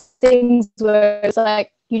those things where it's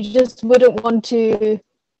like you just wouldn't want to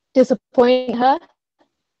disappoint her,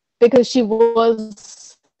 because she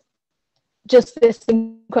was just this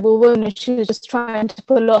incredible woman and she was just trying to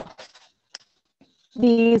pull off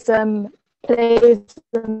these plays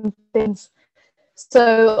and things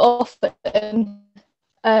so often.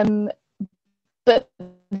 But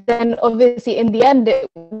then obviously in the end it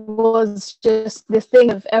was just this thing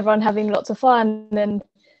of everyone having lots of fun, and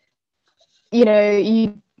you know,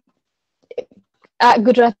 you at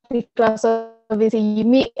Gujarati class obviously you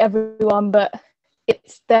meet everyone, but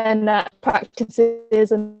it's then at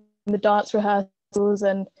practices and the dance rehearsals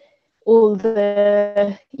and all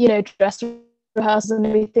the, you know, dress rehearsals and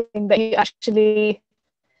everything that you actually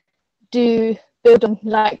do build on,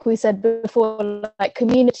 like we said before, like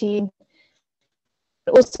community.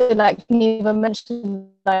 Also, like Neva mentioned,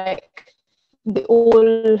 like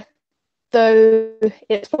although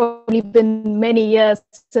it's probably been many years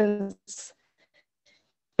since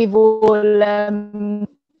we've all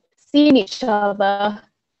seen each other,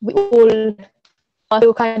 we all are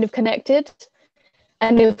still kind of connected.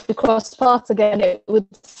 And if we cross paths again, it would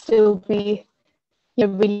still be, you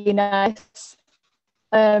know, really nice.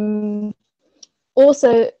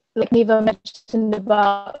 Also, like Neva mentioned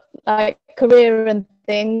about like career and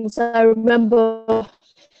things, I remember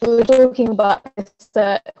we were talking about this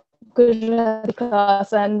Gujarati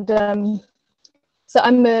class, and so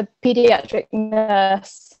I'm a pediatric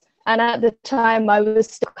nurse, and at the time I was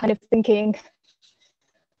still kind of thinking,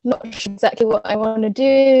 not sure exactly what I want to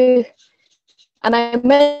do, and I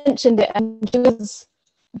mentioned it, and she was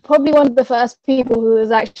probably one of the first people who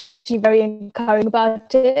was actually very encouraging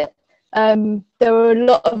about it. There were a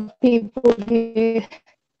lot of people who,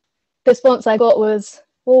 the response I got was,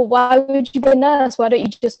 well, why would you be a nurse? Why don't you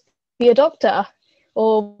just be a doctor?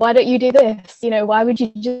 Or why don't you do this? You know, why would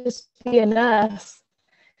you just be a nurse?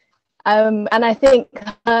 And I think,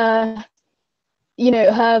 you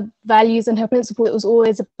know, her values and her principle, it was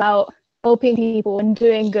always about helping people and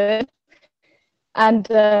doing good. And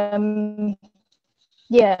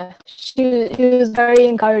yeah, she was very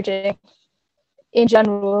encouraging in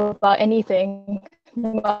general about anything,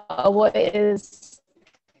 no matter what it is.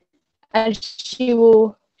 And she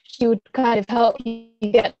would kind of help you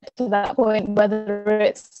get to that point, whether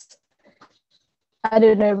it's, I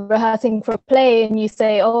don't know, rehearsing for a play and you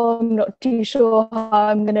say, oh, I'm not too sure how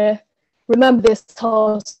I'm going to remember this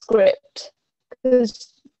whole script.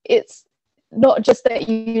 Because it's not just that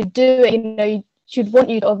you do it, you know, she'd want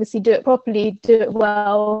you to obviously do it properly, do it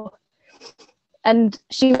well. And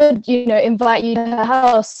she would, you know, invite you to her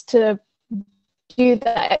house to do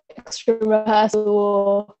that extra rehearsal,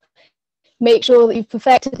 or make sure that you've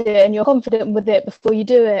perfected it and you're confident with it before you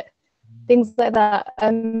do it. Things like that.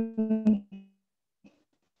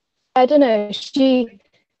 I don't know,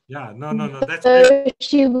 that's great.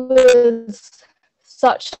 She was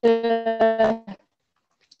such a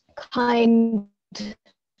kind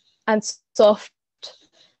and soft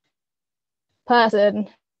person.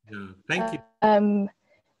 Yeah, thank you.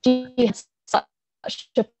 She had such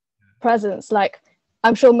a presence. Like,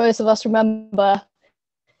 I'm sure most of us remember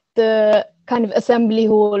the kind of assembly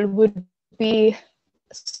hall would be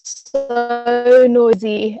so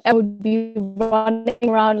noisy and would be running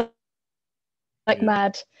around like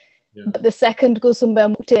mad. Yeah. But the second Kusum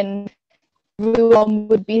walked in, everyone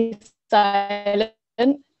would be silent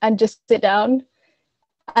and just sit down.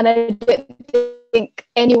 And I didn't think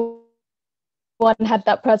anyone had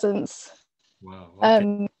that presence. Wow,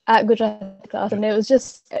 okay. At Gujarati class, and it was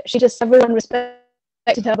just, everyone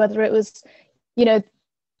respected her, whether it was, you know,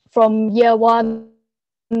 from year one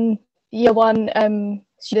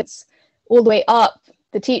students all the way up,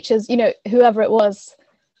 the teachers, you know, whoever it was,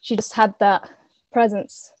 she just had that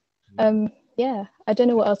presence. Yeah, I don't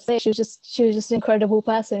know what else to say. She was just an incredible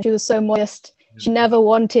person. She was so modest. She never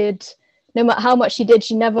wanted, no matter how much she did,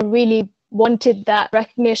 she never really wanted that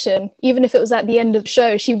recognition. Even if it was at the end of the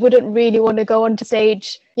show, she wouldn't really want to go onto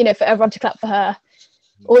stage, you know, for everyone to clap for her.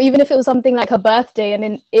 Or even if it was something like her birthday and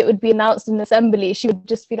then it would be announced in assembly, she would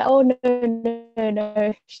just be like, oh,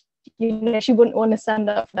 no. You know, she wouldn't want to stand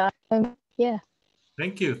up for that. Yeah.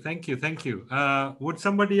 Thank you. Would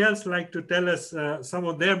somebody else like to tell us some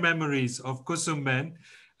of their memories of Kusum Ben?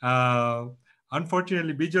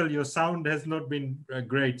 Unfortunately, Bijal, your sound has not been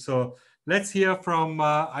great. So let's hear from,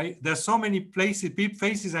 there's so many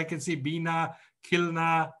faces I can see, Bina,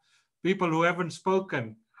 Kilna, people who haven't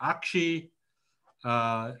spoken, Akshi,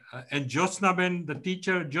 and Josna Ben, the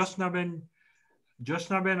teacher, Josna Ben,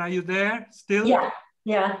 Joshnaben, are you there still? Yeah,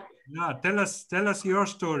 yeah. Yeah, tell us your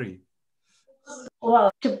story.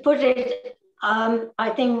 Well, to put it, I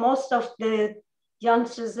think most of the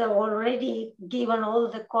youngsters have already given all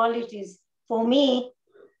the qualities. For me,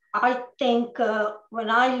 I think when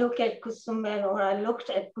I look at Kusumen, or I looked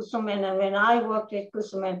at Kusumen, and when I worked at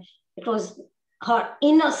Kusumen, it was her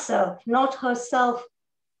inner self, not herself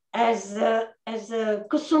as a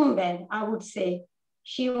Kusumben, I would say.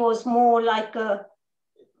 She was more like a,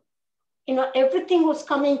 everything was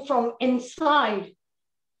coming from inside.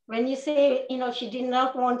 When you say, she did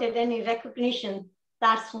not wanted any recognition,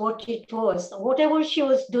 that's what it was. Whatever she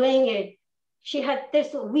was doing it, she had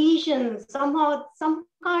this vision, somehow, some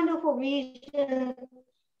kind of a vision,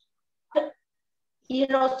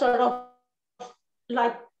 sort of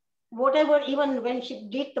like whatever, even when she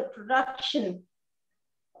did the production,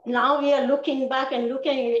 now we are looking back and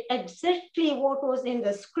looking at exactly what was in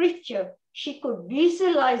the scripture. She could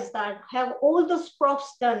visualize that, have all those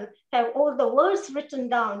props done, have all the words written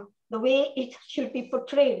down, the way it should be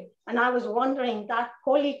portrayed. And I was wondering, that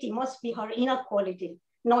quality must be her inner quality,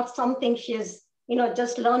 not something she has,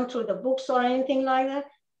 just learned through the books or anything like that,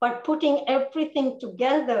 but putting everything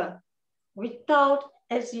together without,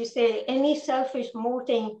 as you say, any selfish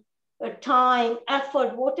motive, time,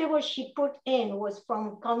 effort, whatever she put in was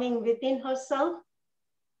from coming within herself,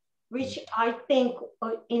 which I think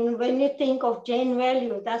when you think of Jain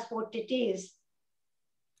value, that's what it is.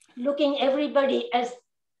 Looking everybody as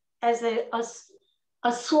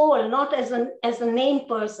a soul, not as a named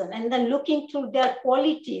person, and then looking through their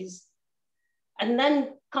qualities, and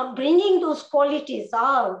then bringing those qualities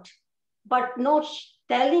out, but not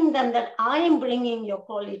telling them that I am bringing your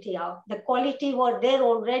quality out. The quality were there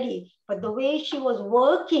already, but the way she was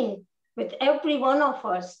working with every one of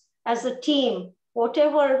us as a team,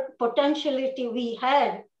 whatever potentiality we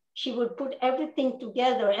had, she would put everything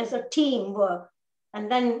together as a team work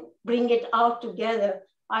and then bring it out together.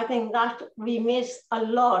 I think that we miss a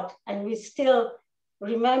lot, and we still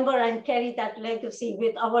remember and carry that legacy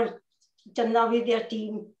with our Chandavidya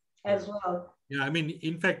team as well. Yeah, I mean,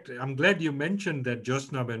 in fact, I'm glad you mentioned that,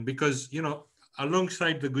 Josnaben, because,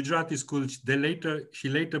 alongside the Gujarati school, she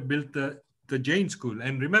later built the Jain school.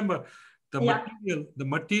 And remember, the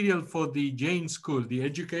material for the Jain school, the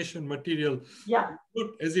education material, not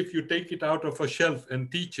as if you take it out of a shelf and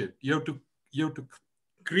teach it. You have to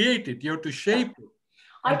create it. You have to shape it.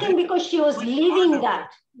 I think because she was living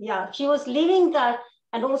that. Yeah, she was living that,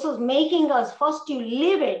 and also making us, first you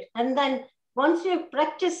live it, and then once you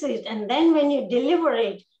practice it, and then when you deliver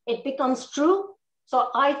it, it becomes true. So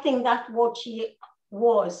I think that's what she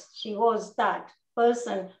was. She was that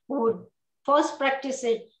person who would first practice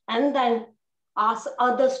it and then ask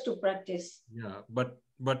others to practice. Yeah, but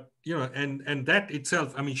and that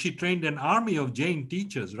itself, I mean, she trained an army of Jain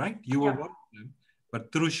teachers, right? You were one of them.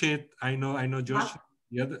 But Trushit, I know Josh.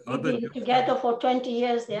 The other been together for 20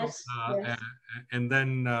 years, yes. Yes. And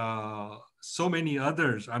then so many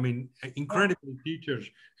others, I mean, incredible teachers.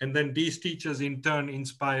 And then these teachers in turn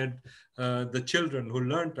inspired the children who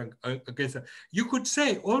learned against her. You could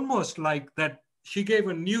say almost like that she gave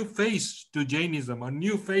a new face to Jainism, a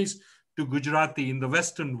new face to Gujarati in the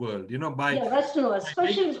Western world, Western world,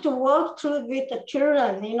 especially to work through with the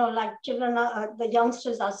children, like children, the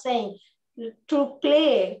youngsters are saying, to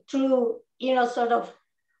play, through, sort of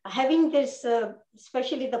having this,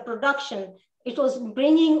 especially the production, it was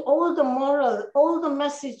bringing all the moral, all the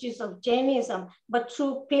messages of Jainism, but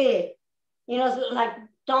through play, like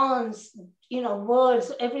dance,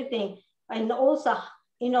 words, everything. And also,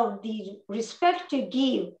 the respect to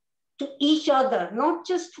give to each other, not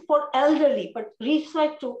just for elderly, but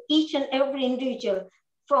respect to each and every individual,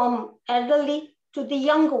 from elderly to the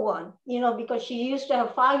younger one, because she used to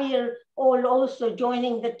have 5-year-old also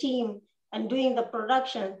joining the team and doing the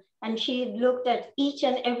production. And she looked at each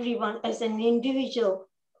and everyone as an individual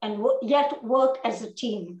and yet work as a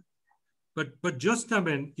team. But just, I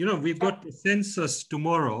mean, we've got the census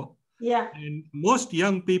tomorrow. Yeah. And most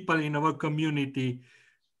young people in our community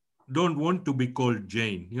don't want to be called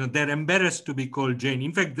Jain. They're embarrassed to be called Jain.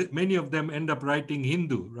 In fact, many of them end up writing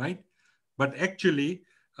Hindu, right? But actually,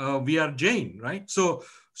 we are Jain, right? So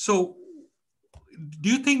do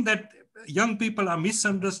you think that young people are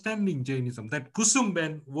misunderstanding Jainism, that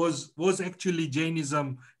Kusumben was actually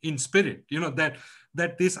Jainism in spirit,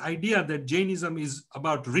 that this idea that Jainism is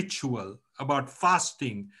about ritual, about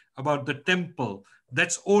fasting, about the temple,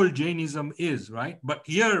 that's all Jainism is, right? But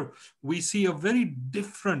here we see a very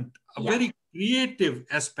different, very creative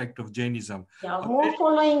aspect of Jainism. Yeah, more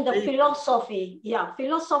following the philosophy. Yeah,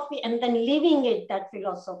 philosophy, and then living it, that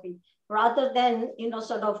philosophy, rather than,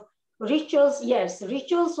 sort of Rituals, yes,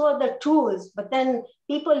 rituals were the tools, but then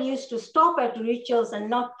people used to stop at rituals and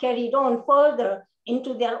not carry it on further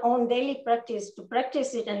into their own daily practice to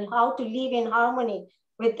practice it and how to live in harmony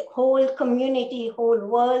with whole community, whole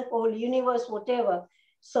world, whole universe, whatever.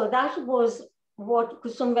 So that was what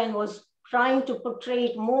Kusumben was trying to portray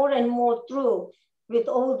it more and more through with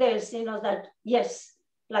all this, you know, that yes,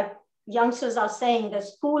 like youngsters are saying, the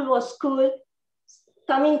school was school,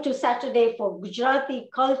 coming to Saturday for Gujarati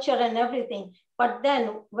culture and everything. But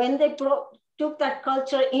then when they took that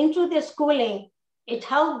culture into their schooling, it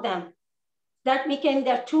helped them. That became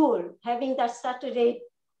their tool, having that Saturday,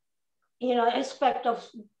 you know, aspect of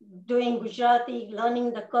doing Gujarati,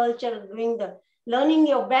 learning the culture, learning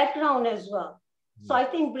your background as well. So I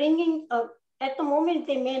think bringing, at the moment,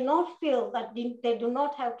 they may not feel that they do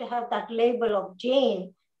not have to have that label of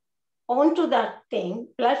Jain onto that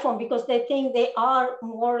platform, because they think they are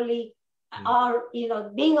morally, are, you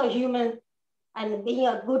know, being a human and being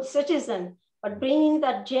a good citizen. But bringing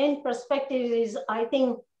that Jain perspective is, I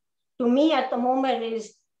think, to me at the moment,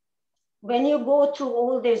 is when you go through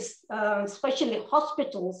all this, especially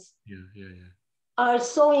hospitals, are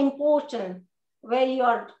so important, where you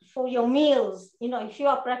are for your meals, you know, if you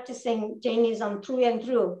are practicing Jainism through and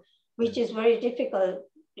through, which is very difficult,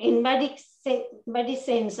 in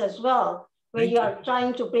medicines as well, where you are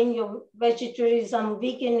trying to bring your vegetarianism,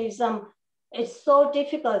 veganism, it's so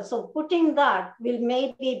difficult. So putting that will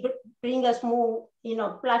maybe bring us more, you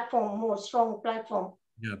know, platform, more strong platform.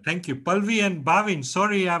 Yeah, thank you. Palvi and Bhavin,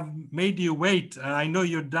 sorry I've made you wait. I know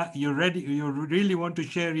you're ready, you really want to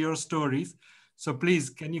share your stories. So please,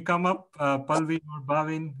 can you come up, Palvi or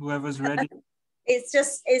Bhavin, whoever's ready? It's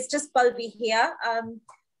just Palvi here.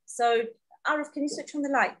 So Arif, can you switch on the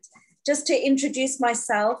light? Just to introduce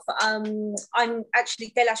myself, I'm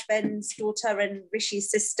actually Kailash Ben's daughter and Rishi's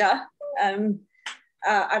sister. And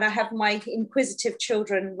I have my inquisitive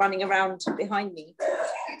children running around behind me.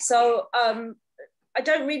 So I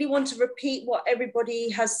don't really want to repeat what everybody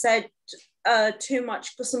has said too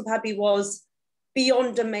much. Kusum Bhabi was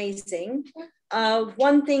beyond amazing.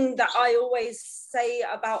 One thing that I always say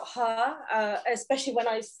about her, especially when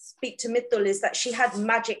I speak to Mittul, is that she had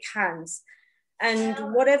magic hands.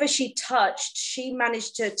 And whatever she touched, she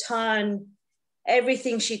managed to turn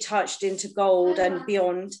everything she touched into gold and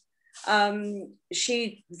beyond.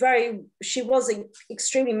 She was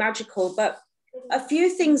extremely magical, but a few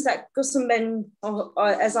things that Kusum Ben, or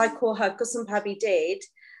as I call her, Kusum Bhabi did,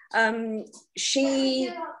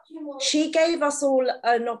 she gave us all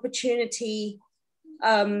an opportunity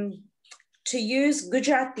to use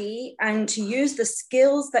Gujarati and to use the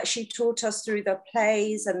skills that she taught us through the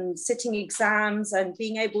plays and sitting exams and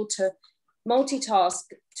being able to multitask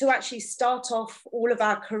to actually start off all of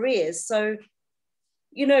our careers. So,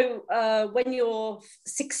 you know, when you're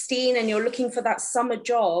 16 and you're looking for that summer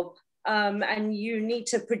job and you need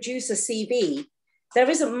to produce a CV, there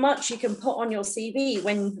isn't much you can put on your CV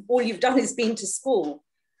when all you've done is been to school.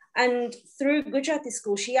 And through Gujarati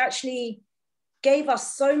school, she actually gave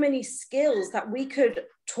us so many skills that we could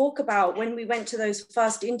talk about when we went to those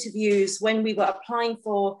first interviews, when we were applying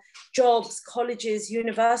for jobs, colleges,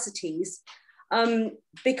 universities,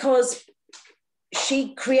 because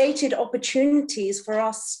she created opportunities for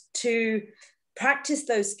us to practice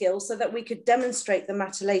those skills so that we could demonstrate them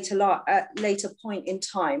at a later point in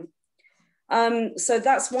time. So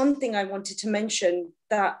that's one thing I wanted to mention,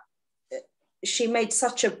 that she made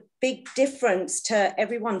such a big difference to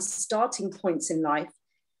everyone's starting points in life.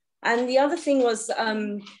 And the other thing was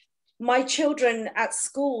my children at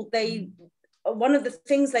school, one of the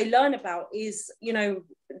things they learn about is, you know,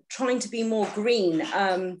 trying to be more green.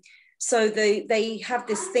 So they have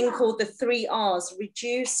this thing called the 3 R's: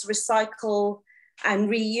 reduce, recycle, and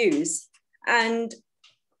reuse. And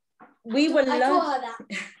we were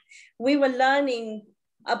learning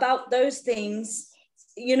about those things,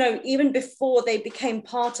 you know, even before they became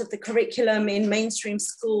part of the curriculum in mainstream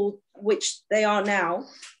school, which they are now.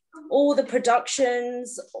 All the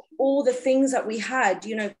productions, all the things that we had,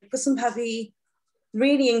 you know, Kusum Bhabi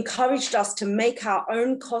really encouraged us to make our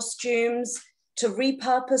own costumes, to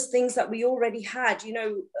repurpose things that we already had. You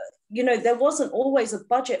know, there wasn't always a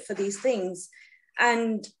budget for these things.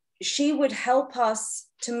 And she would help us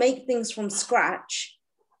to make things from scratch,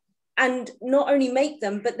 and not only make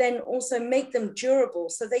them, but then also make them durable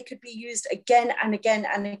so they could be used again and again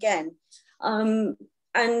and again.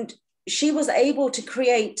 And she was able to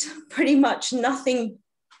create pretty much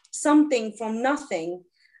something from nothing.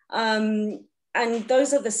 And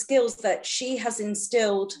those are the skills that she has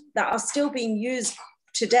instilled that are still being used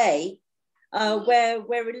today. where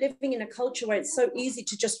we're living in a culture where it's so easy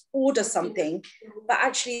to just order something, but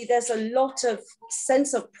actually there's a lot of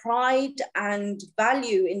sense of pride and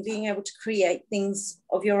value in being able to create things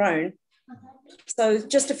of your own. So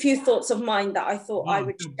just a few thoughts of mine that I thought I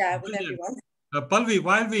would share with everyone. Palvi,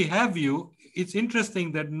 while we have you, it's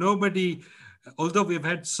interesting that nobody, although we've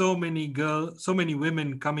had so many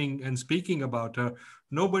women coming and speaking about her,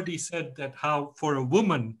 nobody said that how for a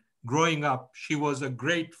woman growing up, she was a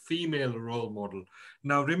great female role model.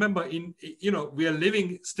 Now, remember, we are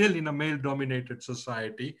living still in a male-dominated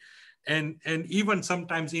society. And even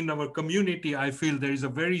sometimes in our community, I feel there is a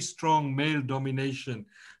very strong male domination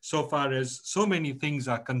so far as so many things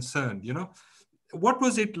are concerned, What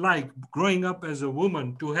was it like growing up as a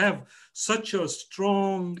woman to have such a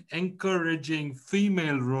strong, encouraging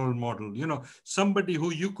female role model? Somebody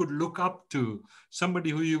who you could look up to, somebody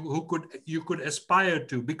who you could aspire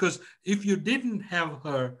to. Because if you didn't have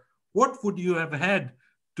her, what would you have had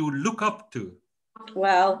to look up to?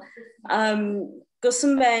 Well,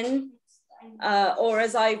 Kusum, or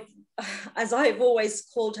as I've always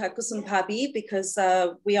called her, Kusum Pabi, because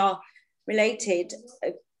we are related.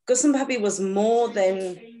 Kusum Pabi was more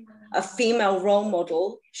than a female role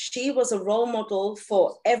model. She was a role model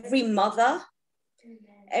for every mother,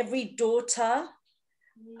 every daughter,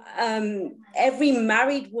 every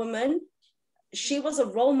married woman. She was a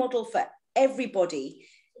role model for everybody.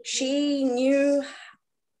 She knew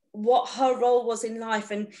what her role was in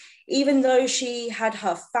life. And even though she had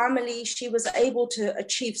her family, she was able to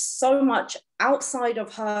achieve so much outside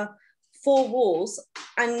of her four walls,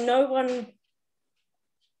 and no one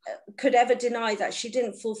could ever deny that she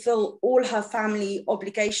didn't fulfill all her family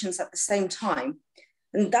obligations at the same time.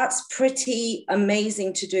 And that's pretty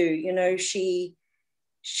amazing to do.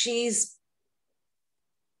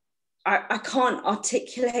 I can't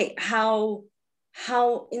articulate how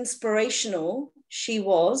inspirational she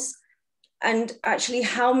was, and actually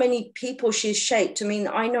how many people she's shaped. I mean,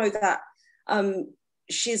 I know that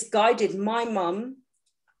she's guided my mum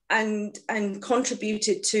and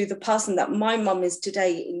contributed to the person that my mum is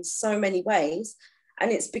today in so many ways.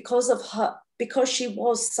 And it's because of her, because she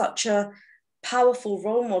was such a powerful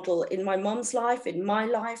role model in my mum's life, in my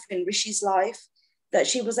life, in Rishi's life, that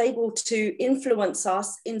she was able to influence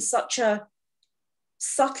us in such a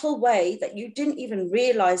subtle way that you didn't even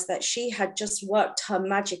realize that she had just worked her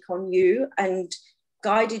magic on you and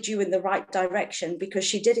guided you in the right direction, because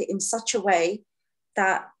she did it in such a way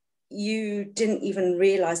that you didn't even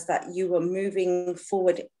realize that you were moving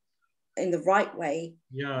forward in the right way.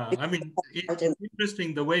 Yeah, I mean, it's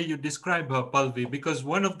interesting the way you describe her, Palvi, because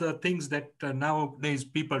one of the things that nowadays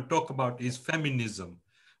people talk about is feminism.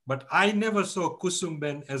 But I never saw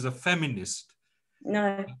Kusum as a feminist.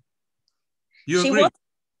 No. You agree?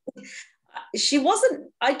 She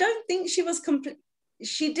wasn't, I don't think she was complete.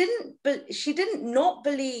 She didn't not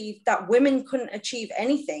believe that women couldn't achieve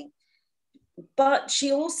anything. But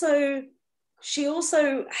she also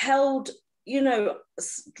held,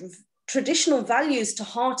 traditional values to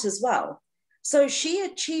heart as well. So she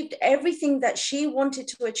achieved everything that she wanted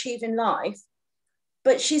to achieve in life,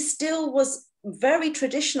 but she still was very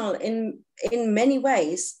traditional in many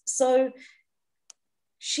ways. So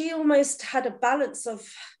she almost had a balance of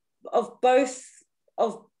both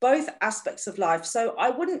aspects of life. So I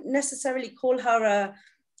wouldn't necessarily call her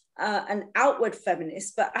an outward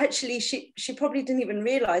feminist, but actually she probably didn't even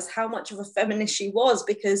realize how much of a feminist she was,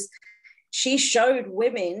 because she showed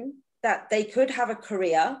women that they could have a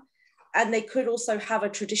career and they could also have a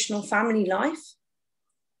traditional family life.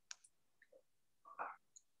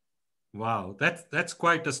 Wow, that's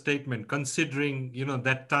quite a statement, considering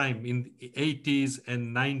that time in the 80s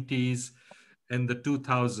and 90s and the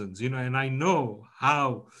 2000s, and I know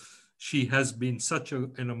how she has been such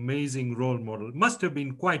an amazing role model. It must have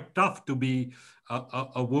been quite tough to be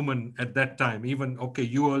a woman at that time. Even, okay,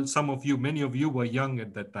 many of you were young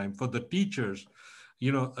at that time. For the teachers,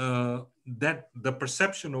 that the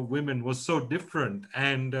perception of women was so different.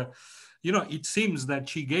 And, it seems that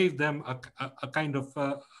she gave them a kind of,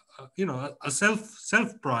 a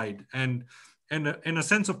self-pride and a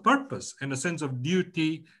sense of purpose and a sense of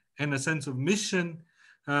duty and a sense of mission.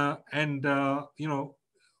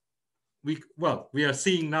 We are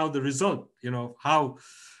seeing now the result, how,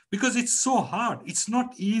 because it's so hard. It's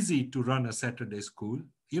not easy to run a Saturday school,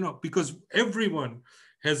 because everyone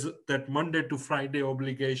has that Monday to Friday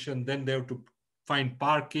obligation. Then they have to find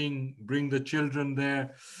parking, bring the children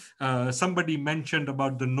there. Somebody mentioned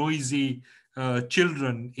about the noisy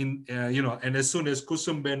children and as soon as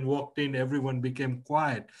Kusum walked in, everyone became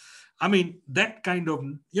quiet. I mean, that kind of,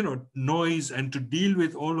 noise, and to deal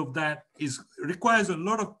with all of that requires a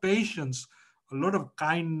lot of patience a lot of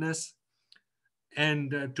kindness,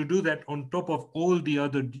 and to do that on top of all the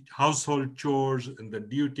other household chores and the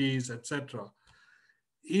duties, etc.,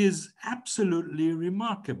 is absolutely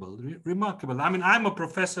remarkable. Remarkable. I mean, I'm a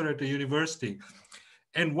professor at a university,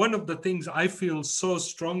 and one of the things I feel so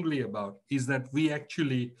strongly about is that we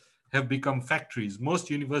actually have become factories. Most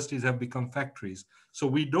universities have become factories. So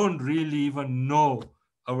we don't really even know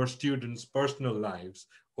our students' personal lives,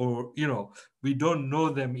 or, you know, we don't know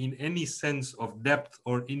them in any sense of depth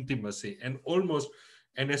or intimacy. And almost,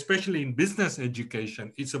 and especially in business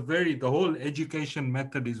education, it's a very, the whole education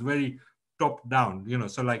method is very top down, you know.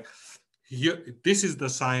 So like, here, this is the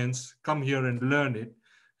science, come here and learn it.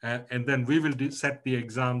 And then we will set the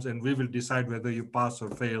exams, and we will decide whether you pass or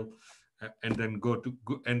fail, and then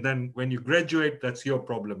and then when you graduate, that's your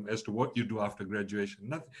problem as to what you do after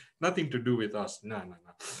graduation. Nothing to do with us. No.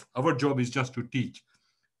 Our job is just to teach.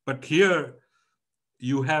 But here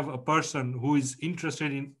you have a person who is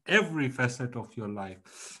interested in every facet of your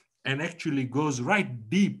life and actually goes right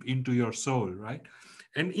deep into your soul, right?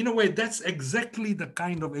 And in a way, that's exactly the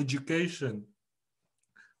kind of education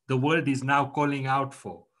the world is now calling out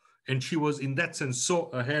for. And she was, in that sense, so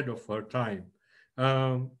ahead of her time.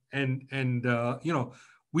 You know,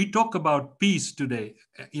 we talk about peace today.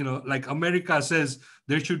 You know, like America says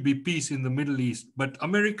there should be peace in the Middle East, but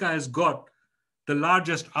America has got the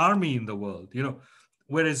largest army in the world. You know,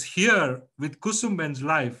 whereas here with Kusumben's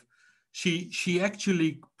life, she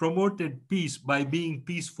actually promoted peace by being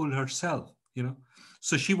peaceful herself. You know,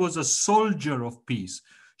 so she was a soldier of peace.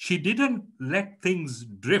 She didn't let things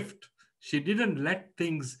drift. She didn't let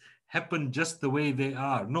things happen just the way they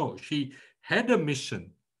are. No, she had a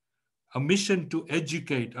mission to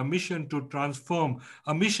educate, a mission to transform,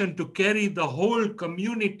 a mission to carry the whole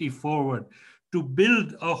community forward, to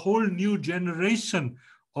build a whole new generation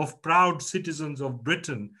of proud citizens of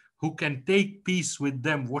Britain who can take peace with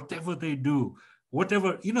them, whatever they do,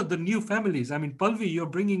 whatever, you know, the new families. I mean, Palvi, you're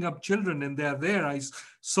bringing up children and they are there. I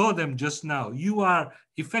saw them just now. You are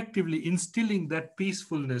effectively instilling that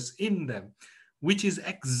peacefulness in them, which is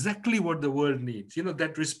exactly what the world needs. You know,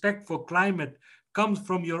 that respect for climate comes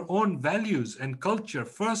from your own values and culture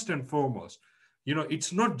first and foremost. You know,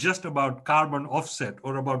 it's not just about carbon offset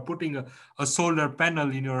or about putting a solar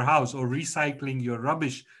panel in your house or recycling your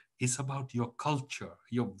rubbish. It's about your culture,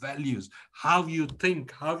 your values, how you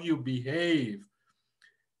think, how you behave,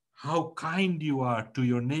 how kind you are to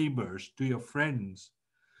your neighbors, to your friends.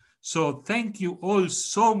 So thank you all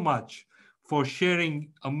so much for sharing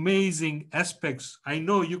amazing aspects. I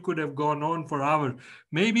know you could have gone on for hours.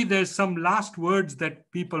 Maybe there's some last words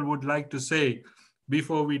that people would like to say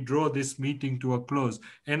before we draw this meeting to a close.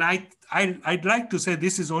 And I'd like to say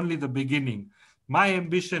this is only the beginning. My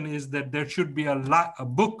ambition is that there should be a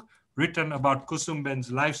book written about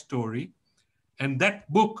Kusumben's life story, and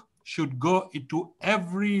that book should go into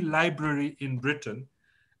every library in Britain.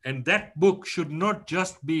 And that book should not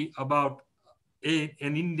just be about an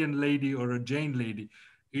Indian lady or a Jain lady.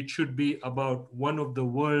 It should be about one of the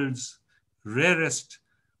world's rarest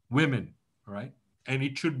women, right? And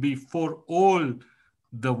it should be for all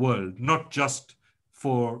the world, not just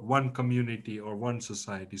for one community or one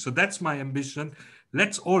society. So that's my ambition.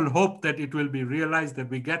 Let's all hope that it will be realized, that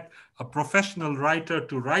we get a professional writer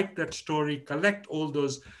to write that story, collect all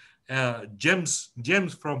those gems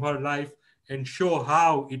from her life, and show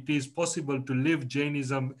how it is possible to live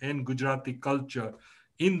Jainism and Gujarati culture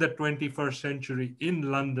in the 21st century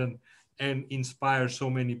in London and inspire so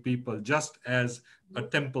many people, just as a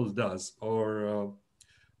temple does, or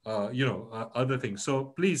other things. So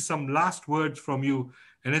please, some last words from you,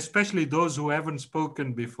 and especially those who haven't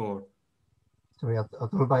spoken before. Sorry,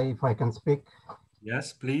 Atul Bhai, if I can speak.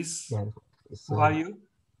 Yes, please. Yeah, who are you?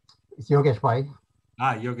 It's Yogesh Bhai.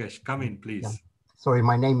 Yogesh, come in, please. Yeah. Sorry,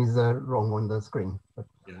 my name is wrong on the screen, but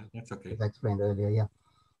yeah, that's okay. As I explained earlier, yeah.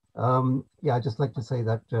 I'd just like to say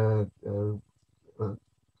that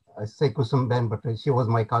I say Kusum Ben, but she was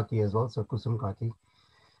my kaki as well, so Kusum kaki.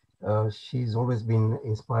 She's always been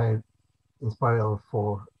inspired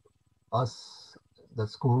for us, the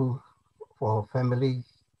school, for our family,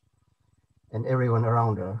 and everyone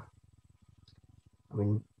around her. I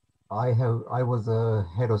mean, I was a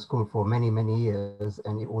head of school for many years,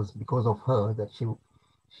 and it was because of her that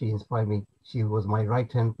she inspired me. She was my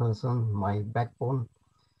right-hand person, my backbone,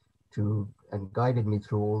 and guided me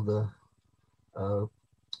through all the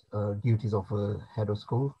duties of a head of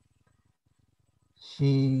school.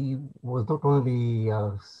 She was not only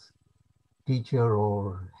a teacher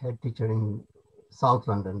or head teacher in South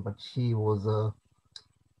London, but she was a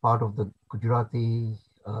part of the Gujarati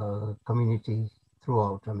community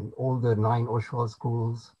throughout. I mean, all the 9 Oshawa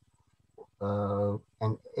schools,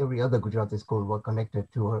 and every other Gujarati school were connected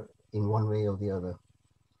to her in one way or the other.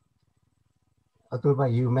 Atul bhai,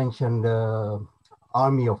 you mentioned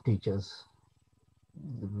army of teachers.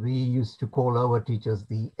 We used to call our teachers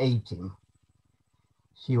the A team.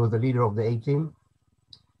 She was the leader of the A team.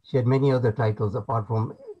 She had many other titles apart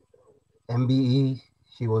from MBE.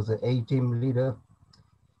 She was the A team leader,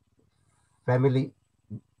 family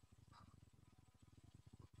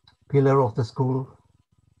pillar of the school.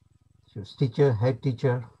 She was teacher, head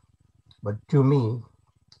teacher. But to me,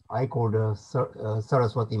 I called her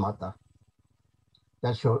Saraswati Mata.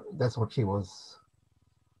 That's what she was.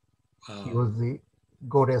 She was the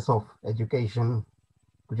goddess of education,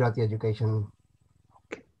 Gujarati education,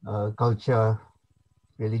 culture,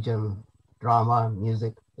 religion, drama,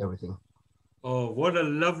 music, everything. Oh, what a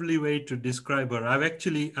lovely way to describe her. I've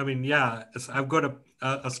actually, I mean, yeah, I've got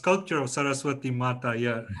a sculpture of Saraswati Mata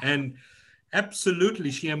here, and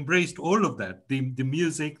absolutely, she embraced all of that, the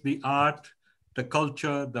music, the art, the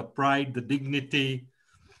culture, the pride, the dignity,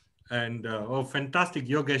 and oh, fantastic,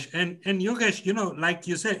 Yogesh. And Yogesh, you know, like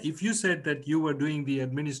you said, if you said that you were doing the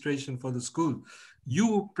administration for the school,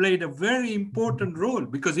 you played a very important role,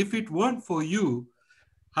 because if it weren't for you,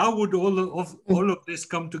 how would all of this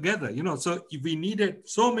come together? You know, so if we needed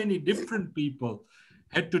so many different people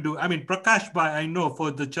had to do. I mean, Prakash Bhai, I know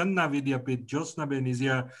for the Channa Vidyapit, Josna Ben is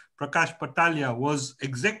here. Prakash Patalia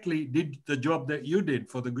did the job that you did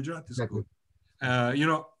for the Gujarati school. You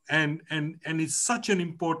know, and it's such an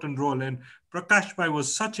important role. And Prakash Bhai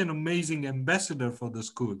was such an amazing ambassador for the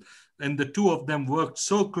school. And the two of them worked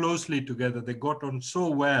so closely together. They got on so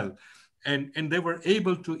well. And they were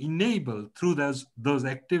able to enable through those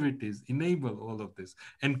activities, enable all of this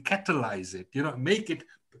and catalyze it, you know, make it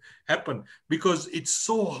happen, because it's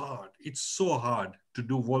so hard. It's so hard to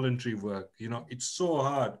do voluntary work. You know, it's so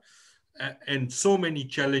hard and so many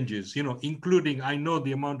challenges, you know, including, I know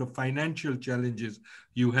the amount of financial challenges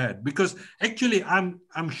you had, because actually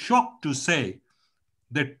I'm shocked to say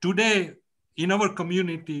that today in our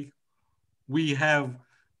community, we have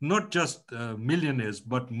not just millionaires,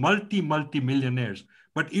 but multi-millionaires.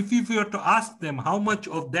 But if you were to ask them how much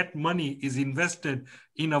of that money is invested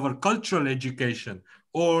in our cultural education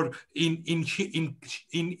or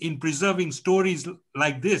in preserving stories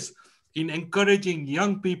like this, in encouraging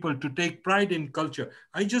young people to take pride in culture.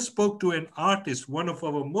 I just spoke to an artist, one of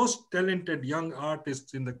our most talented young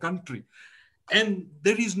artists in the country, and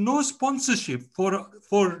there is no sponsorship for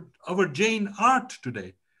our Jain art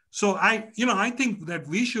today. So I think that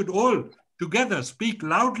we should all together speak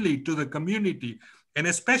loudly to the community, and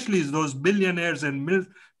especially those billionaires and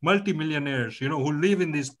multimillionaires, you know, who live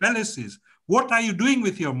in these palaces. What are you doing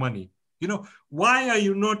with your money? You know, why are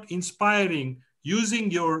you not inspiring,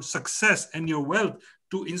 using your success and your wealth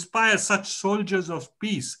to inspire such soldiers of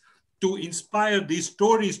peace, to inspire these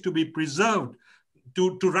stories to be preserved,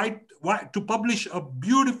 to publish a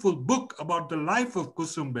beautiful book about the life of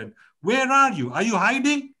Kusumben? Where are you? Are you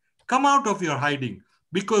hiding? Come out of your hiding,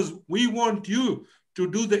 because we want you to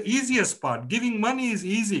do the easiest part. Giving money is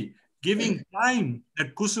easy. Giving time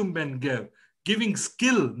that Kusumben gave, giving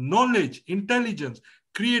skill, knowledge, intelligence,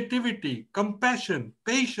 creativity, compassion,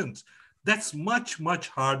 patience, that's much, much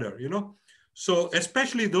harder, you know. So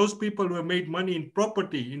especially those people who have made money in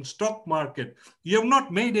property, in stock market, you have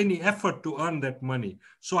not made any effort to earn that money.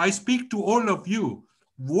 So I speak to all of you.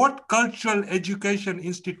 What cultural education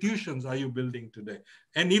institutions are you building today?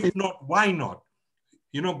 And if not, why not?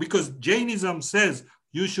 You know, because Jainism says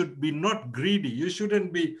you should be not greedy. You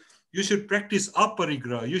should practice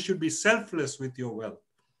aparigraha. You should be selfless with your wealth.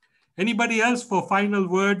 Anybody else for final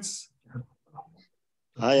words?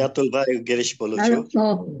 Hi, Atul bhai, Girish bolu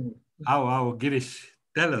chu. How, Girish,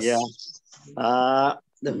 tell us. Yeah.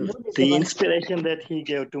 The inspiration that he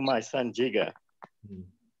gave to my son Jiga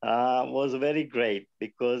was very great,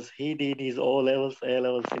 because he did his O-levels,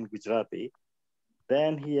 A-levels in Gujarati.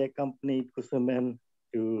 Then he accompanied Kusumben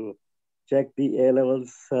to check the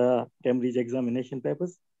A-levels Cambridge examination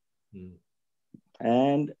papers.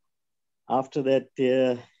 And after that,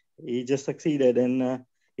 he just succeeded, and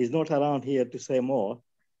he's not around here to say more.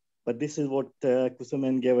 But this is what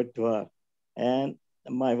Kusumben gave it to her. And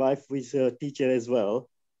my wife was a teacher as well.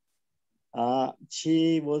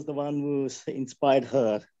 She was the one who inspired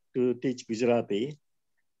her to teach Gujarati.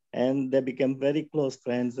 And they became very close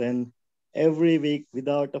friends. And every week,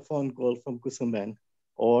 without a phone call from Kusumben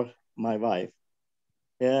or my wife,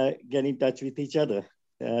 get in touch with each other,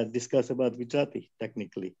 discuss about Gujarati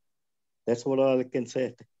technically. That's what all I can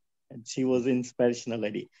say. And she was an inspirational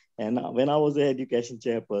lady. And when I was the education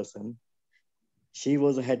chairperson, she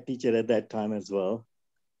was a head teacher at that time as well.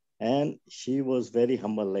 And she was very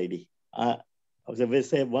humble lady. I would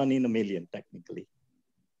say 1 in a million, technically.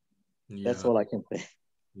 That's all I can say.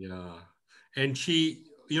 Yeah. And she,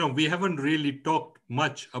 we haven't really talked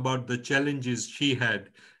much about the challenges she had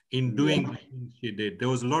in doing the things she did. There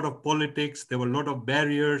was a lot of politics, there were a lot of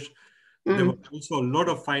barriers, there were also a lot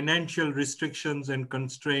of financial restrictions and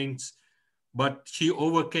constraints, but she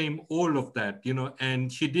overcame all of that,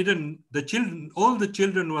 and she didn't, all the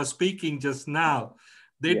children who are speaking just now,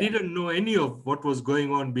 they didn't know any of what was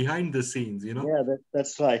going on behind the scenes, Yeah,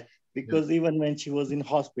 that's right. Because even when she was in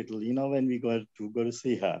hospital, when we go to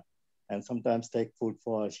see her and sometimes take food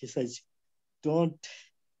for her, she says, don't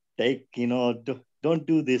take, don't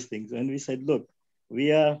do these things. And we said, look,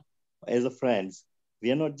 we are, as a friends,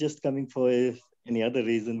 we are not just coming for any other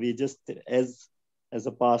reason. We just, as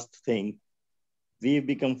a past thing, we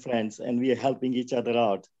become friends and we are helping each other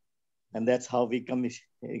out. And that's how we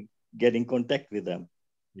get in contact with them.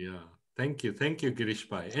 Yeah. Thank you, Girish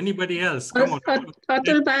Bhai. Anybody else? Come on.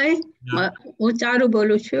 Atul Bhai, Charu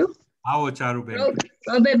bolu chu. How Charu Ben?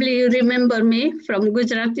 Probably you remember me from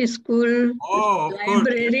Gujarati school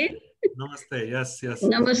library. Namaste. Yes.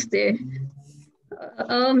 Namaste.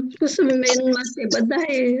 Kusum માટે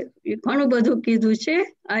બધાએ ઘણું બધું કીધું છે.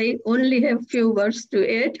 I only have few words to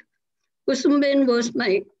add. Kusumben was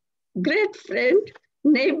my great friend,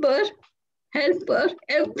 neighbor, helper,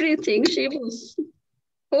 everything. She was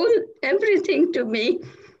everything to me.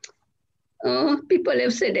 People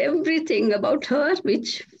have said everything about her, which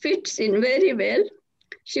fits in very well.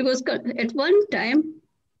 She was, at one time,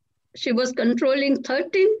 she was controlling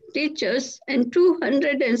 13 teachers and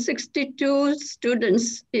 262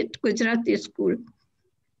 students at Gujarati school.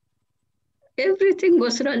 Everything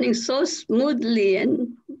was running so smoothly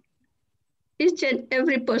and each and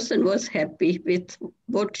every person was happy with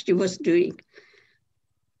what she was doing.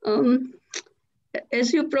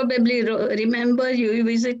 As you probably remember, you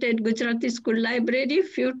visited Gujarati school library a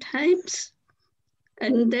few times.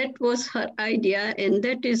 And that was her idea, and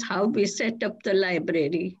that is how we set up the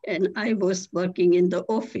library. And I was working in the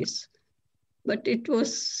office. But it was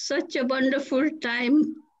such a wonderful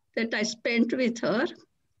time that I spent with her.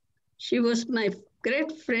 She was my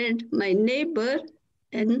great friend, my neighbor,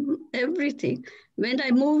 and everything. When I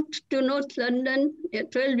moved to North London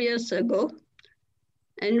 12 years ago,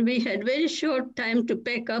 and we had very short time to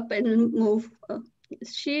pack up and move,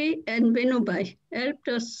 she and Vinod helped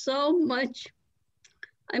us so much.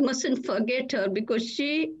 I mustn't forget her because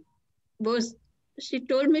she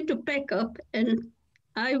told me to pack up and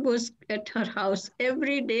I was at her house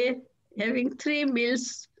every day having 3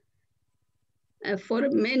 meals for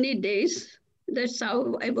many days. That's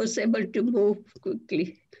how I was able to move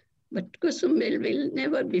quickly. But Kusum will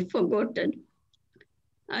never be forgotten.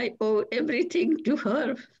 I owe everything to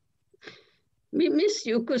her. We miss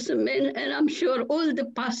you, Kusum, and I'm sure all the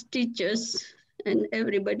past teachers and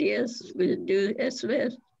everybody else will do as well.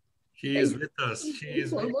 She is with us. She is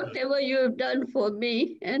for with whatever you have done for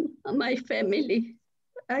me and my family.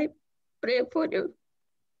 I pray for you.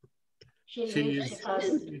 She lives with us.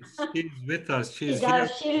 She's with us. She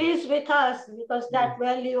does. She lives with us because that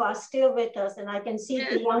value are still with us. And I can see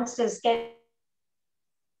the youngsters get.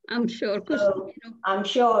 I'm sure. So I'm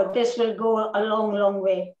sure this will go a long, long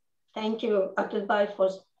way. Thank you, Atul Bhai, for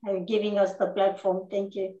giving us the platform.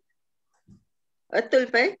 Thank you.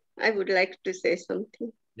 Atul Bhai, I would like to say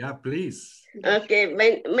something. Yeah, please. Okay,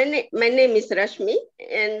 my name is Rashmi,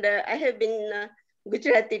 and I have been a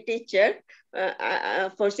Gujarati teacher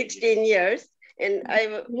for 16 years, and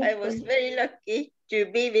I was very lucky to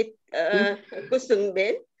be with Kusum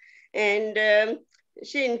Ben, and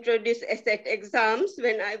she introduced ESSET exams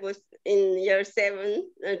when I was in year 7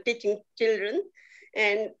 teaching children,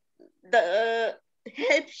 and the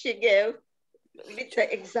help she gave with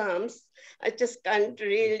the exams, I just can't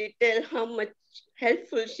really tell how much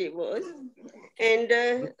helpful she was. And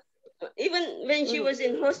even when she was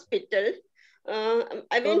in hospital,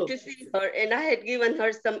 I went to see her and I had given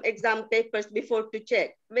her some exam papers before to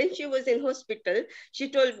check. When she was in hospital, she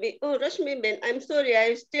told me, oh, Rashmi Ben, I'm sorry,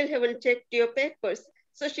 I still haven't checked your papers.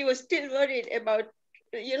 So she was still worried about,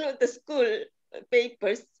 the school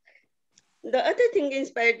papers. The other thing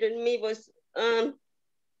inspired me was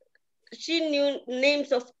she knew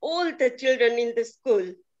names of all the children in the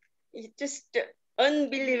school. It's just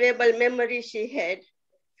unbelievable memory she had.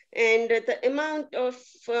 And the amount of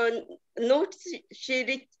notes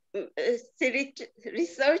she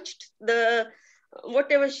researched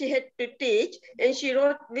whatever she had to teach, and she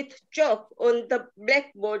wrote with chalk on the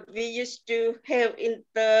blackboard we used to have in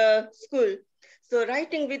the school. So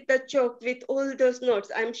writing with the chalk with all those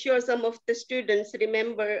notes, I'm sure some of the students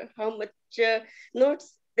remember how much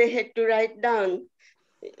notes they had to write down.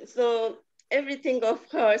 So everything of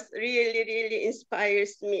hers really, really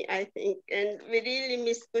inspires me, I think. And we really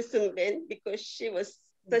miss Kusumben because she was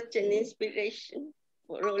such an inspiration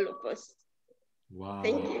for all of us. Wow.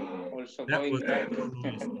 Thank you. Also That going was back,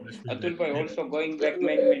 nice, Atul bhai, also going back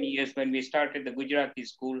many, many years when we started the Gujarati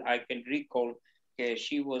school, I can recall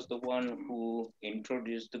she was the one who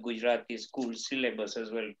introduced the Gujarati school syllabus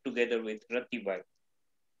as well, together with Ratibai.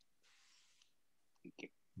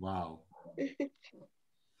 Wow.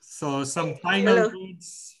 So some final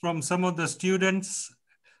words from some of the students.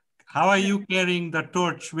 How are you carrying the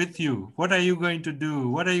torch with you? What are you going to do?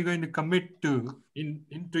 What are you going to commit to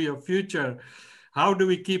into your future? How do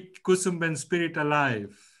we keep Kusumben spirit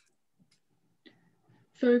alive?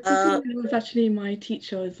 So Kusum was actually my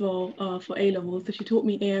teacher as well for A-levels. So she taught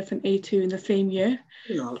me AS and A2 in the same year.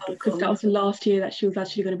 Because that was the last year that she was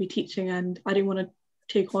actually going to be teaching, and I didn't want to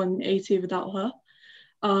take on A2 without her.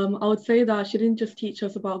 I would say that she didn't just teach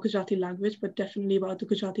us about Gujarati language, but definitely about the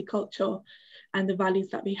Gujarati culture and the values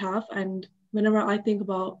that we have. And whenever I think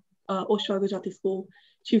about Oshwa Gujarati School,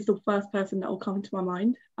 she's the first person that will come to my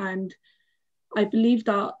mind. And I believe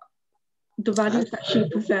that the values that she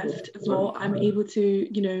possessed as well, I'm able to,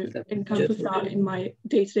 you know, encompass that in my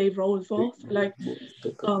day-to-day role as well. So like,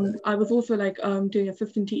 I was also like doing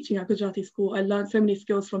assistant teaching at Gujarati School. I learned so many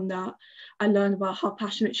skills from that. I learned about how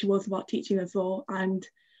passionate she was about teaching as well. And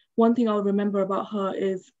one thing I'll remember about her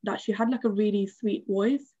is that she had like a really sweet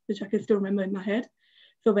voice, which I can still remember in my head.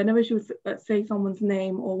 So whenever she would say someone's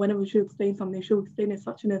name or whenever she would explain something, she would explain it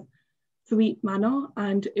such in a sweet manner,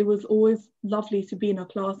 and it was always lovely to be in her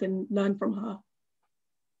class and learn from her.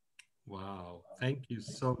 Wow, thank you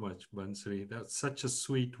so much, Bansri. That's such a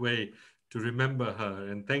sweet way to remember her,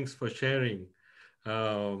 and thanks for sharing.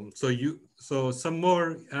 So some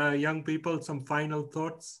more young people, some final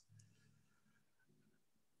thoughts.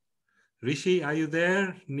 Rishi, are you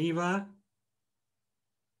there? Niva?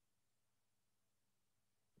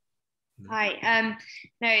 Hi.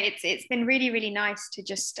 No, it's been really, really nice to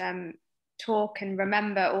just talk and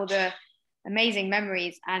remember all the amazing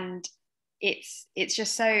memories, and it's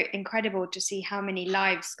just so incredible to see how many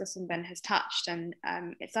lives Kusumben has touched, and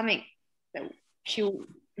it's something that she'll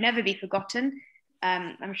never be forgotten.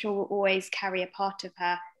 I'm sure we'll always carry a part of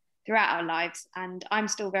her throughout our lives, and I'm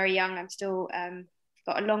still very young. I'm still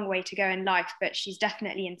got a long way to go in life, but she's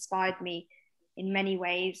definitely inspired me in many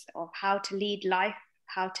ways of how to lead life,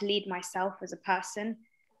 how to lead myself as a person,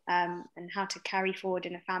 and how to carry forward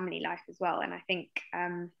in a family life as well. And I think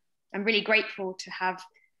I'm really grateful to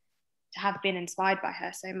have been inspired by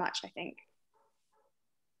her so much, I think.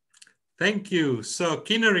 Thank you. So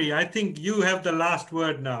Kinnari, I think you have the last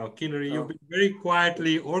word now. Kinnari, you've been very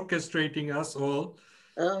quietly orchestrating us all.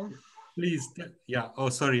 Please, yeah. Oh,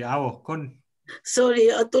 sorry. Sorry,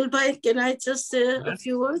 Atul bhai, can I just say a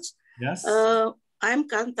few words? Yes. I'm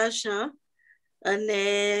Kanta Shah, and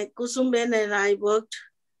Kusumben and I worked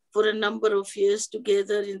for a number of years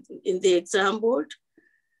together in the exam board.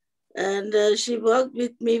 And she worked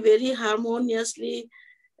with me very harmoniously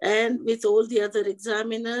and with all the other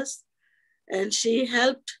examiners. And she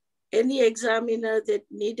helped any examiner that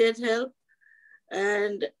needed help.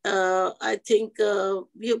 And I think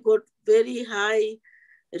we have got very high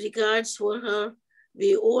regards for her.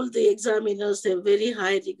 All the examiners have very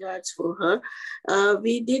high regards for her.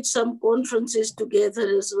 We did some conferences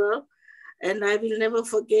together as well. And I will never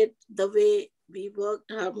forget the way we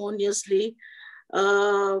worked harmoniously,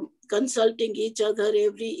 consulting each other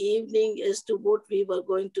every evening as to what we were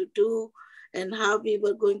going to do and how we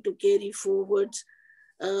were going to carry forward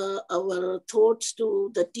our thoughts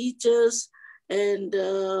to the teachers and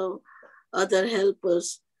other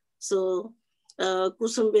helpers. So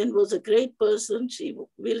Kusumben was a great person. She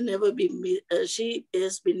will never be, she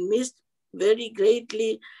has been missed very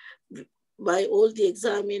greatly by all the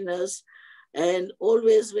examiners. And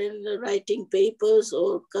always when writing papers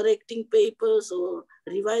or correcting papers or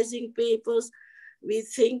revising papers, we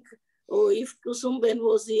think, oh, if Kusumben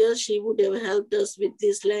was here, she would have helped us with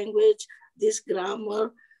this language, this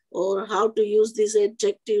grammar, or how to use these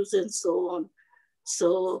adjectives and so on.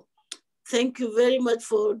 So thank you very much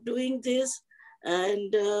for doing this.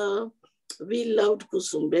 And we loved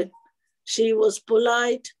Kusumben. She was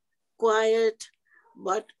polite, quiet,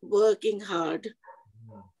 but working hard.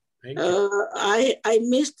 I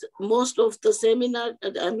missed most of the seminar,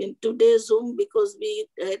 I mean, today's Zoom, because we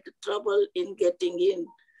had trouble in getting in.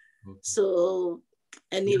 So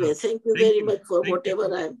anyway, thank you very much for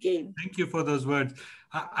whatever I've gained. Thank you for those words.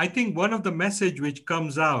 I think one of the message which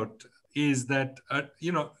comes out is that,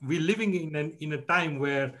 you know, we're living in a time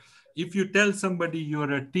where if you tell somebody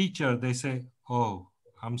you're a teacher, they say, oh,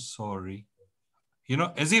 I'm sorry. you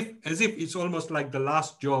know, as if it's almost like the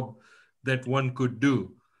last job that one could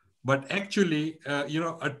do. But actually, you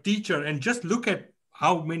know, a teacher, and just look at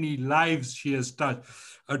how many lives she has touched.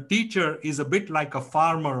 A teacher is a bit like a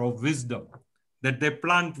farmer of wisdom, that they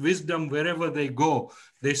plant wisdom wherever they go.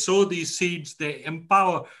 They sow these seeds, they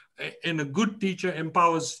empower, and a good teacher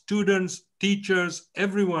empowers students, teachers,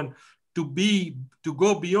 everyone to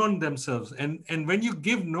go beyond themselves. And when you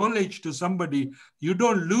give knowledge to somebody, you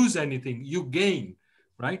don't lose anything, you gain,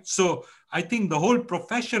 right? So I think the whole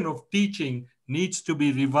profession of teaching needs to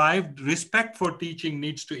be revived. Respect for teaching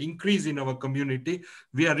needs to increase in our community.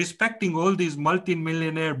 We are respecting all these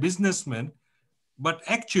multi-millionaire businessmen, but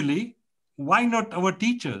actually, why not our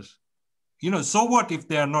teachers? You know, so what if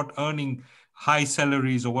they are not earning high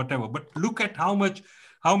salaries or whatever? But look at how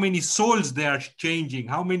many souls they are changing,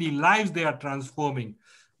 how many lives they are transforming.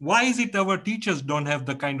 Why is it our teachers don't have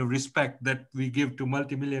the kind of respect that we give to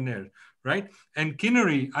multimillionaires, right? And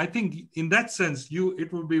Kinnari, I think in that sense,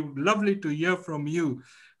 it would be lovely to hear from you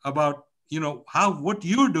about, you know, what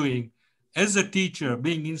you're doing as a teacher,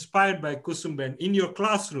 being inspired by Kusumben in your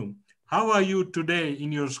classroom. How are you today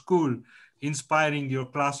in your school inspiring your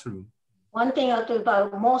classroom? One thing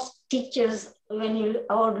about most teachers, when you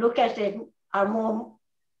look at it, are more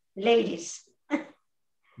ladies.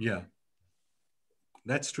 Yeah,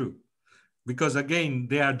 that's true. Because again,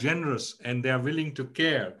 they are generous and they are willing to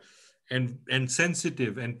care and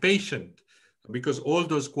sensitive and patient, because all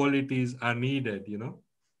those qualities are needed, you know.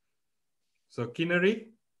 So Kinnari,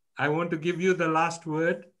 I want to give you the last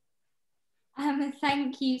word.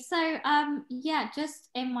 Thank you. So yeah, just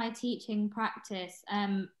in my teaching practice,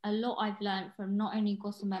 a lot I've learned from not only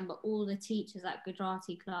Kusumben, but all the teachers at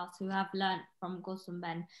Gujarati class who have learned from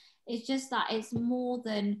Kusumben. It's just that it's more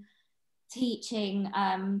than teaching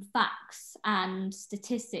facts and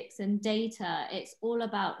statistics and data. It's all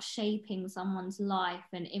about shaping someone's life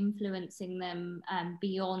and influencing them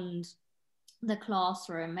beyond the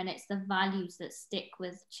classroom, and it's the values that stick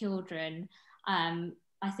with children,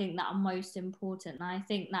 I think, that are most important. And I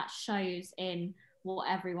think that shows in what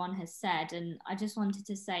everyone has said. And I just wanted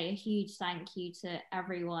to say a huge thank you to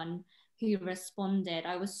everyone who responded.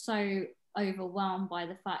 I was so overwhelmed by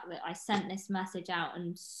the fact that I sent this message out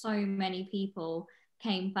and so many people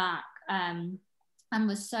came back and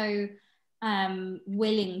was so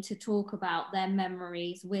willing to talk about their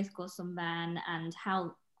memories with Kusumben and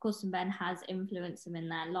how Kusumben has influenced them in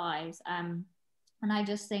their lives. And I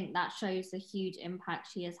just think that shows the huge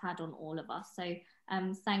impact she has had on all of us. So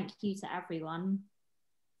thank you to everyone.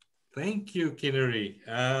 Thank you, Kinnari.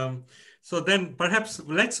 So then perhaps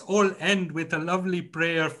let's all end with a lovely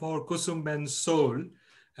prayer for Kusumben's soul.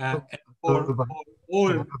 And for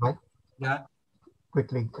all. Yeah.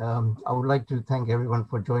 Quickly, I would like to thank everyone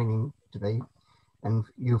for joining today and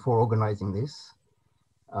you for organizing this.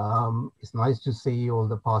 It's nice to see all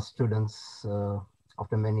the past students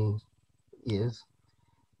after many years.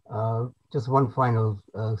 Just one final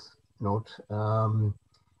note.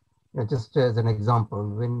 Just as an example,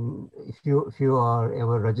 if you are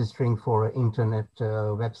ever registering for an internet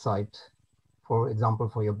website, for example,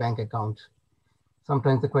 for your bank account,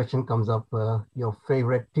 sometimes the question comes up, your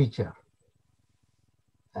favorite teacher.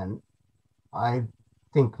 And I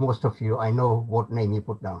think most of you, I know what name you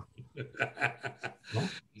put down. Yeah?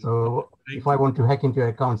 So if I want to hack into your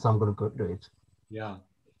accounts, I'm going to go do it. Yeah.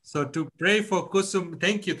 So to pray for Kusum,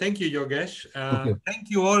 thank you, Yogesh. Thank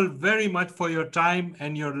you all very much for your time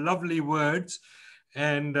and your lovely words,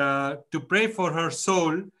 and to pray for her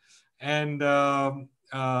soul, and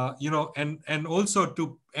you know, and also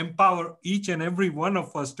to empower each and every one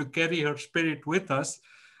of us to carry her spirit with us.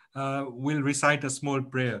 We'll recite a small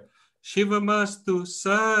prayer. Shivamastu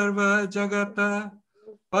sarva jagata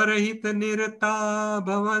parahita nirata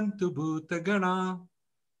bhavantu bhutagana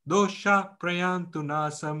dosha prayantu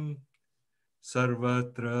nasam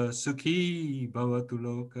sarvatra sukhi bhavatu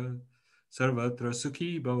loka. Sarvatra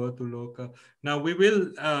sukhi bhavatu loka. Now we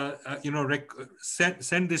will, you know,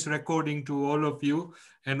 send this recording to all of you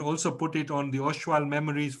and also put it on the Oshwal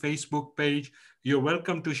Memories Facebook page. You're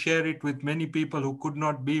welcome to share it with many people who could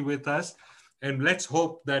not be with us. And let's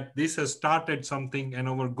hope that this has started something. And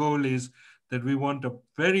our goal is that we want a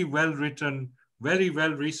very well-written, very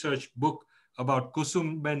well-researched book about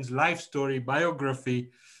Kusumben's life story, biography,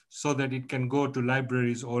 so that it can go to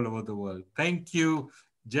libraries all over the world. Thank you.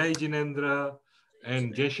 Jai Jinendra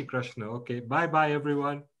and Jai Shri Krishna. Okay, bye-bye,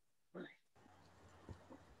 everyone.